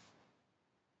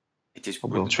 It just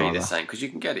wouldn't be the same because you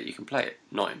can get it, you can play it,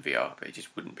 not in VR, but it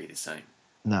just wouldn't be the same.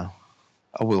 No,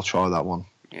 I will try that one.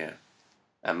 Yeah,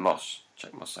 and Moss,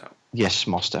 check Moss out. Yes,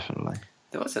 Moss definitely.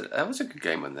 There was a good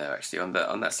game on there actually on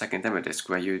that second demo disc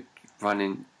where you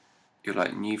running. You're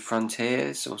like New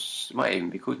Frontiers, or it might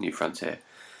even be called New Frontier.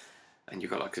 And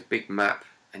you've got like a big map,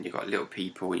 and you've got little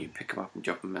people, and you pick them up and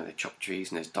drop them, and they chop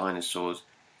trees, and there's dinosaurs.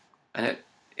 And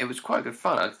it was quite good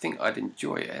fun. I think I'd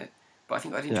enjoy it, but I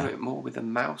think I'd enjoy it more with a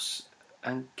mouse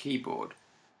and keyboard.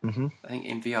 Mm-hmm. I think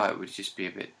in VR it would just be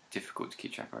a bit difficult to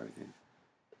keep track of everything.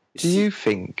 Do you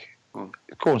think... Go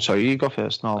on, sorry, you go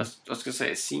first. No. I was going to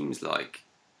say, it seems like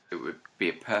it would be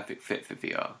a perfect fit for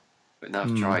VR, but now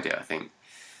I've tried it, I think...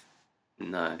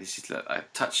 No, this is like a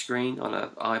touch screen on an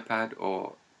iPad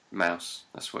or mouse.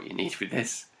 That's what you need with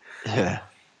this. Yeah.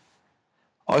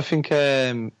 I think...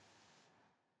 that'll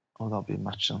be a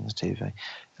match on the TV.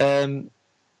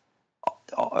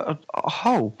 I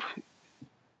hope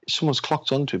someone's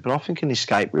clocked onto it, but I think an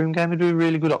escape room game would be a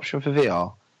really good option for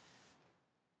VR.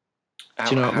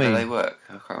 Do you know what I mean? How do they work?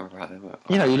 I can't remember how they work.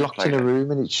 You know, you're locked in a room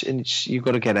and it's you've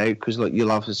got to get out because like you'll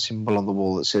have a symbol on the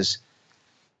wall that says...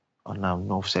 I don't know,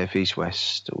 north, south, east,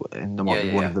 west, and there might be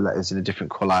one of the letters in a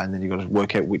different colour, and then you've got to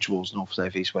work out which wall's north,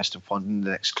 south, east, west, and find the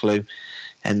next clue.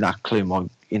 And that clue might,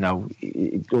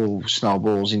 it all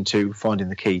snowballs into finding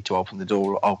the key to open the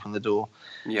door.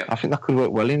 Yeah. I think that could work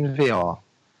well in VR,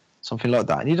 something like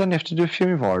that. And you don't have to do a few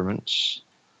environments.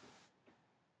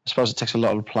 I suppose it takes a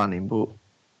lot of planning, but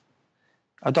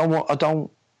I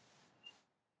don't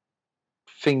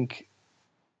think,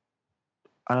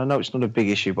 and I know it's not a big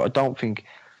issue, but I don't think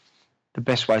the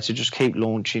best way to just keep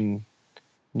launching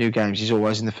new games is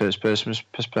always in the first person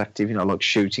perspective, like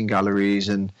shooting galleries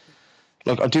and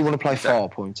like I do want to play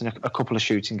Farpoint and a couple of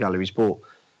shooting galleries, but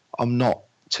I'm not.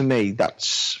 To me,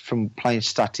 that's from playing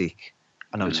static.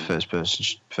 I know it's first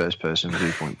person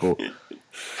viewpoint, but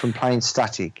from playing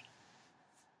static,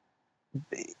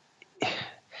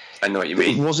 I know what you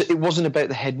mean. It wasn't about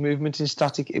the head movement in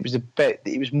static. It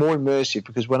was more immersive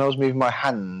because when I was moving my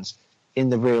hands, in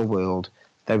the real world,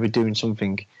 they were doing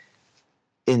something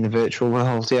in the virtual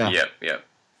world. Yeah. Yep.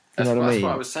 That's what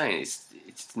I was saying.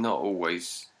 It's not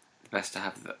always best to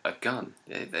have a gun.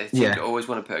 They seem to always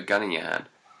want to put a gun in your hand.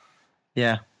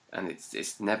 Yeah. And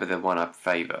it's never the one I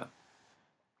favour.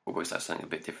 Always like something a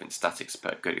bit different. Static's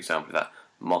a good example of that.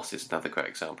 Moss is another great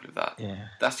example of that. Yeah.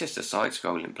 That's just a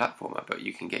side-scrolling platformer, but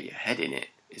you can get your head in it.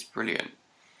 It's brilliant.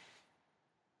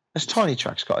 Has Tiny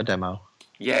Track's got a demo?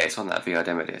 Yeah, it's on that VR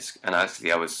demo disc, and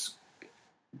actually I was a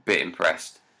bit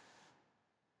impressed.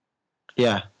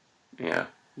 Yeah. Yeah.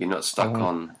 You're not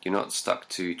stuck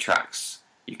to tracks.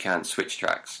 You can switch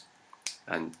tracks.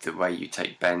 And the way you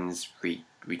take bends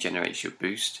regenerates your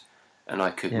boost. And I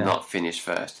could not finish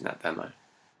first in that demo.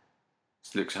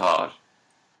 It looks hard.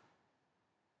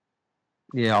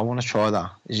 Yeah, I want to try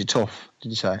that. Is it tough, did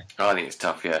you say? I think it's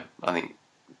tough, yeah. I think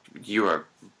you're a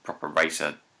proper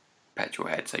racer petrol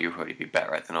head, so you'll probably be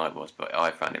better at it than I was, but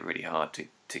I found it really hard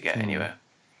to get anywhere.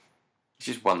 It's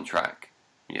just one track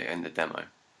in the demo.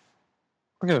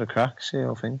 I'll give it a crack, see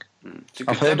how I think.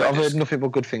 I've heard nothing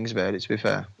but good things about it, to be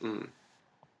fair.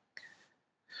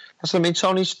 That's what I mean.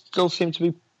 Sony still seem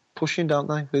to be pushing, don't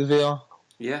they, with VR?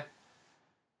 Yeah.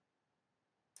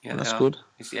 Yeah, that's good.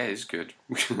 It's good.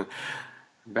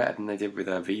 Better than they did with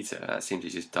their Vita. That seemed to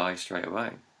just die straight away.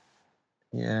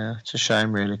 Yeah, it's a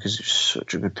shame, really, because it's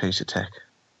such a good piece of tech.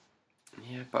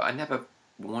 Yeah, but I never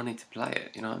wanted to play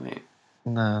it, you know what I mean?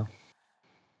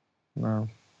 No.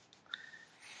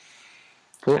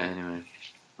 But, anyway,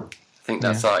 I think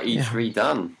that's our E3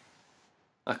 done.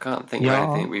 I can't think of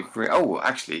anything we've...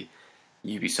 actually,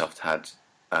 Ubisoft had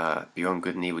Beyond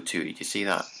Good and Evil 2. Did you see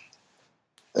that?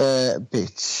 A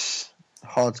bit.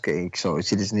 Hard to get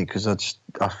excited, isn't it? Because I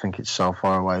think it's so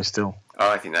far away still. Oh,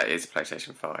 I think that is a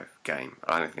PlayStation 5 game.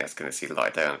 I don't think that's going to see the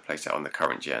light day on the PlayStation on the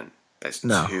current gen. It's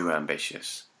too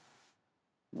ambitious.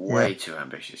 Way too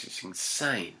ambitious. It's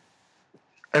insane.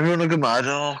 Everyone will go mad.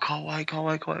 Oh, can't wait.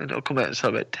 It'll come out and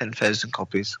sell about 10,000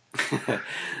 copies.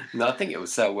 No, I think it will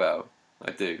sell well.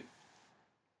 I do.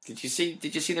 Did you see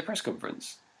the press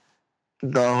conference?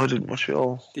 No, I didn't watch it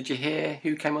all. Did you hear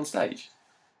who came on stage?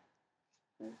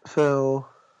 Phil.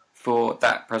 For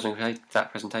that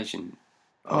presentation.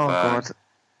 Oh, God.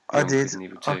 I did.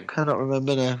 I cannot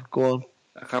remember now. Go on.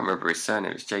 I can't remember his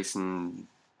surname. It's Jason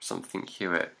something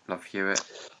Hewitt. Love Hewitt.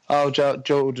 Oh,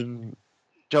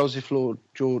 Joseph Lord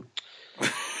Jordan.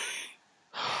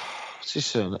 What's his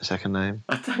second name?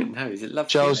 I don't know. Is it Love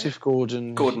Joseph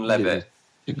Hewitt? Gordon Levitt.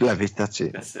 Levitt, that's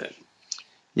it. That's it.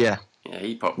 Yeah. Yeah,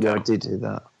 he popped out. I did do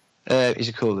that. He's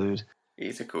a cool dude.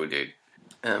 He's a cool dude.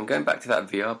 Going back to that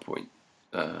VR point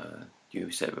you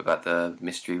said about the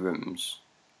mystery rooms.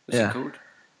 What's it called?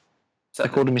 They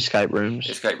called them escape rooms.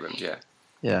 Escape rooms, yeah.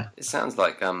 Yeah. It sounds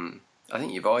like I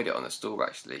think you've eyed it on the store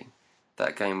actually.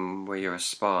 That game where you're a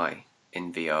spy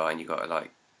in VR and you got to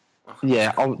like.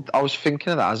 Yeah, I was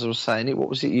thinking of that as I was saying it. What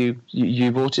was it?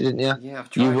 You bought it, didn't you? Yeah, I've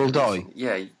tried. You Will Die.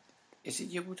 Yeah, is it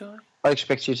You Will Die? I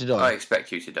Expect You to Die. I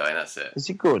Expect You to Die. That's it. Is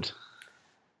it good?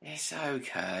 It's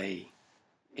okay.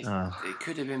 It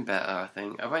could have been better, I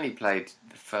think. I've only played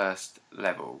the first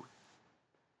level.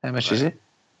 How much is it?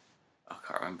 I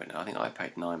can't remember now. I think I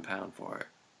paid £9 for it.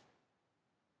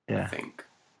 Yeah. I think.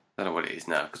 I don't know what it is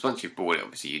now. Because once you've bought it,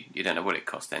 obviously, you don't know what it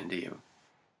cost then, do you?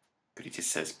 But it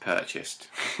just says purchased.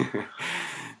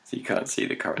 So you can't see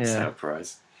the current sale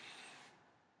price.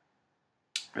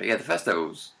 But yeah, the first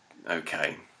level's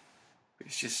okay.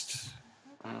 It's just,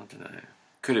 I don't know.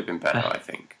 Could have been better, I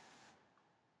think.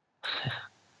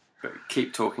 But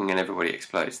Keep Talking and Everybody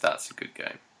Explodes, that's a good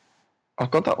game.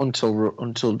 I've got that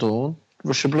Until Dawn.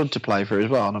 Rush of Blood to play for as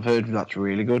well, and I've heard that's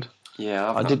really good.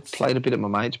 Yeah, I did play a bit at my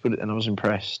mate's, and I was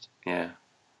impressed. Yeah.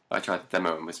 I tried the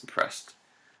demo and was impressed.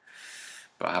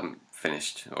 But I haven't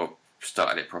finished or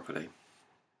started it properly.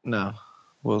 No,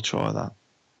 we'll try that.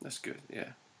 That's good, yeah.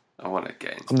 I want to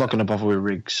get into I'm not going to bother with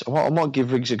Riggs. I might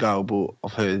give Riggs a go, but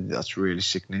I've heard that's really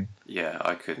sickening. Yeah,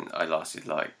 I couldn't. I lasted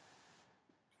like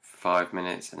 5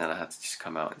 minutes and then I had to just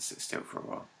come out and sit still for a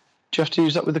while. Do you have to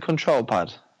use that with the control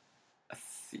pad?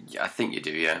 I think you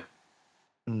do, yeah.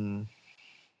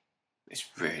 It's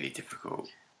really difficult.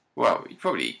 Well, it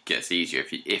probably gets easier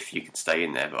if you can stay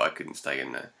in there, but I couldn't stay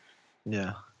in there.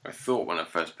 Yeah. I thought when I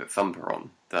first put Thumper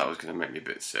on that was going to make me a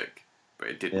bit sick, but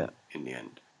it didn't in the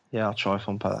end. Yeah, I'll try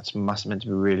Thumper. That's meant to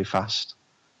be really fast.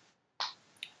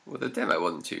 Well, the demo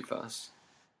wasn't too fast.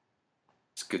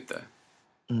 It's good though.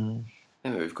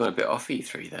 Anyway, we've gone a bit off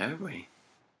E3 there, haven't we?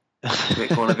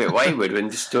 Gone a bit wayward when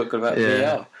just talking about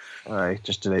VR. Alright,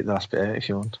 just delete the last bit out if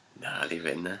you want. Nah, leave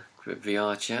it in there. Quick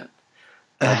VR chat.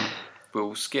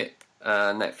 We'll skip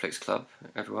Netflix Club,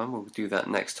 everyone. We'll do that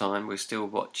next time. We're still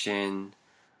watching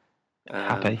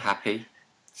Happy.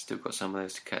 Still got some of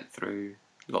those to get through.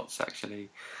 Lots, actually.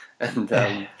 And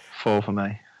 4 for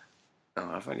me. Oh,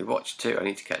 I've only watched 2. I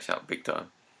need to catch up big time.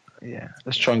 Yeah,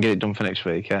 let's try and get it done for next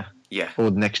week, yeah? Yeah. Or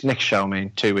the next show,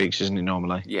 2 weeks, isn't it,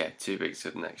 normally? Yeah, 2 weeks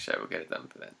to the next show. We'll get it done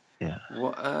for then. Yeah.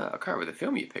 What? I can't remember the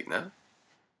film you picked now.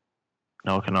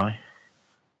 Nor can I.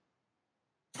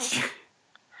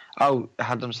 Oh,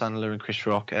 Adam Sandler and Chris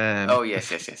Rock.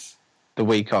 Yes. The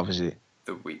Week Off, is it?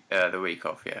 The Week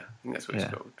Off, yeah. I think that's what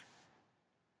it's called.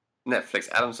 Netflix,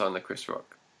 Adam Sandler, Chris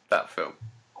Rock. That film.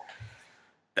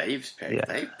 Dave's picked. Yeah.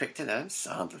 Dave picked an Adam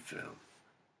Sandler film.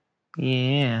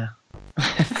 Yeah.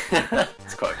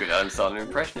 It's quite a good Adam Sandler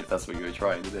impression if that's what you were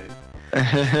trying to do.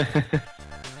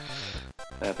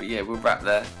 But yeah, we'll wrap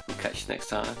there. We'll catch you next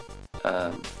time.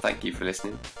 Thank you for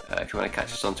listening. If you want to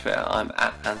catch us on Twitter, I'm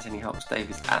at Anthony Hobbs. Dave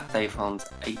is at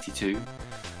DaveHons82.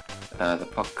 The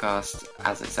podcast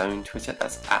has its own Twitter.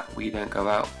 That's at We Don't Go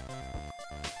Out.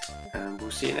 And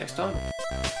we'll see you next time.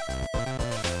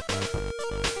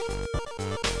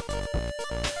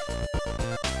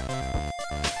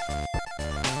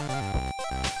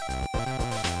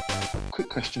 Quick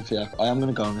question for you. I am going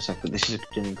to go on a sec, but this is a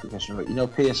genuine quick question. Right? You know,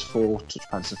 PS4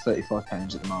 touchpads are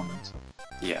 £35 at the moment.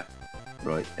 Yeah.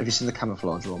 Right. Have you seen the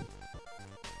camouflage one?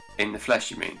 In the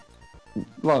flesh, you mean?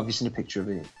 Well, have you seen a picture of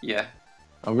it? Yeah.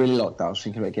 I really like that. I was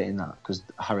thinking about getting that because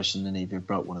Harrison and Evie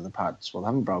broke one of the pads. Well, they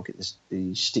haven't broke it.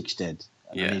 The stick's dead.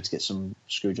 And I need to get some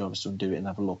screwdrivers to undo it and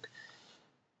have a look.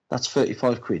 That's £35.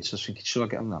 So I was thinking, should I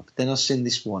get on that? But then I've seen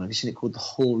this one. Have you seen it called the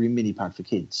Hori mini pad for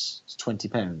kids? It's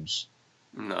 £20.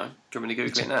 No. Do you want me to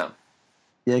Google it now?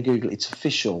 Yeah, Google it. It's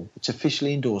official. It's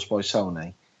officially endorsed by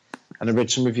Sony. And I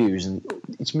read some reviews, and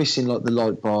it's missing like the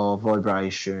light bar,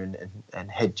 vibration,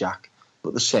 and head jack.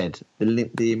 But they said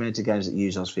the amount of games that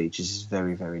use those features is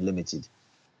very, very limited.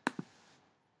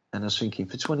 And I was thinking,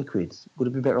 for £20, would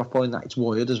it be better off buying that? It's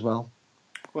wired as well.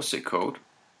 What's it called?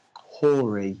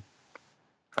 Hori.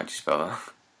 How'd you spell that?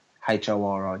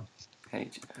 Hori.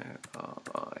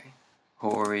 Hori.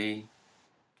 Hori.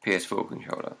 PS4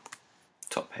 controller.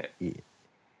 Top hit.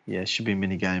 Yeah, it should be a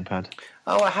mini gamepad.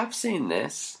 Oh, I have seen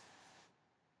this.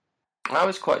 I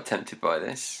was quite tempted by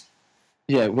this.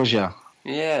 Yeah, it was, yeah.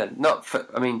 Yeah, not for,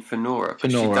 for Nora. For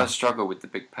Nora. She does struggle with the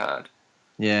big pad.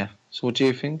 Yeah. So what do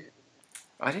you think?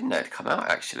 I didn't know it'd come out,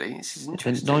 actually. This is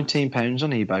interesting. £19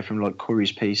 on eBay from like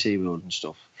Curry's PC World and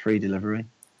stuff. Free delivery.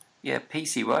 Yeah,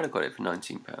 PC World have got it for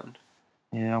 £19.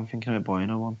 Yeah, I'm thinking about buying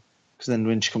her one. Because then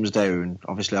when she comes down,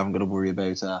 obviously I haven't got to worry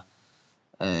about her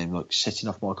like setting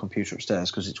off my computer upstairs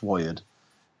because it's wired.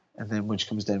 And then when she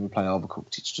comes down, we play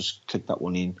Overcooked. It's just click that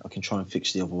one in. I can try and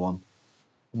fix the other one.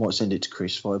 I might send it to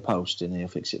Chris via post and he'll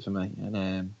fix it for me. And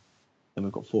then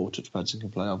we've got 4 touchpads and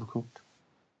can play Overcooked.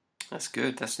 That's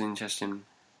good. That's an interesting...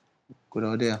 Good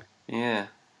idea. Yeah.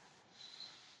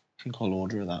 I think I'll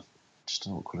order her that. Just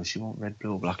don't know what colour she want. Red,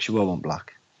 blue or black. She will want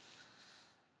black.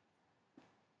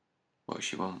 What does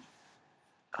she want?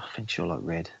 I think she'll like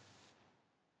red.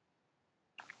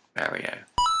 Mario.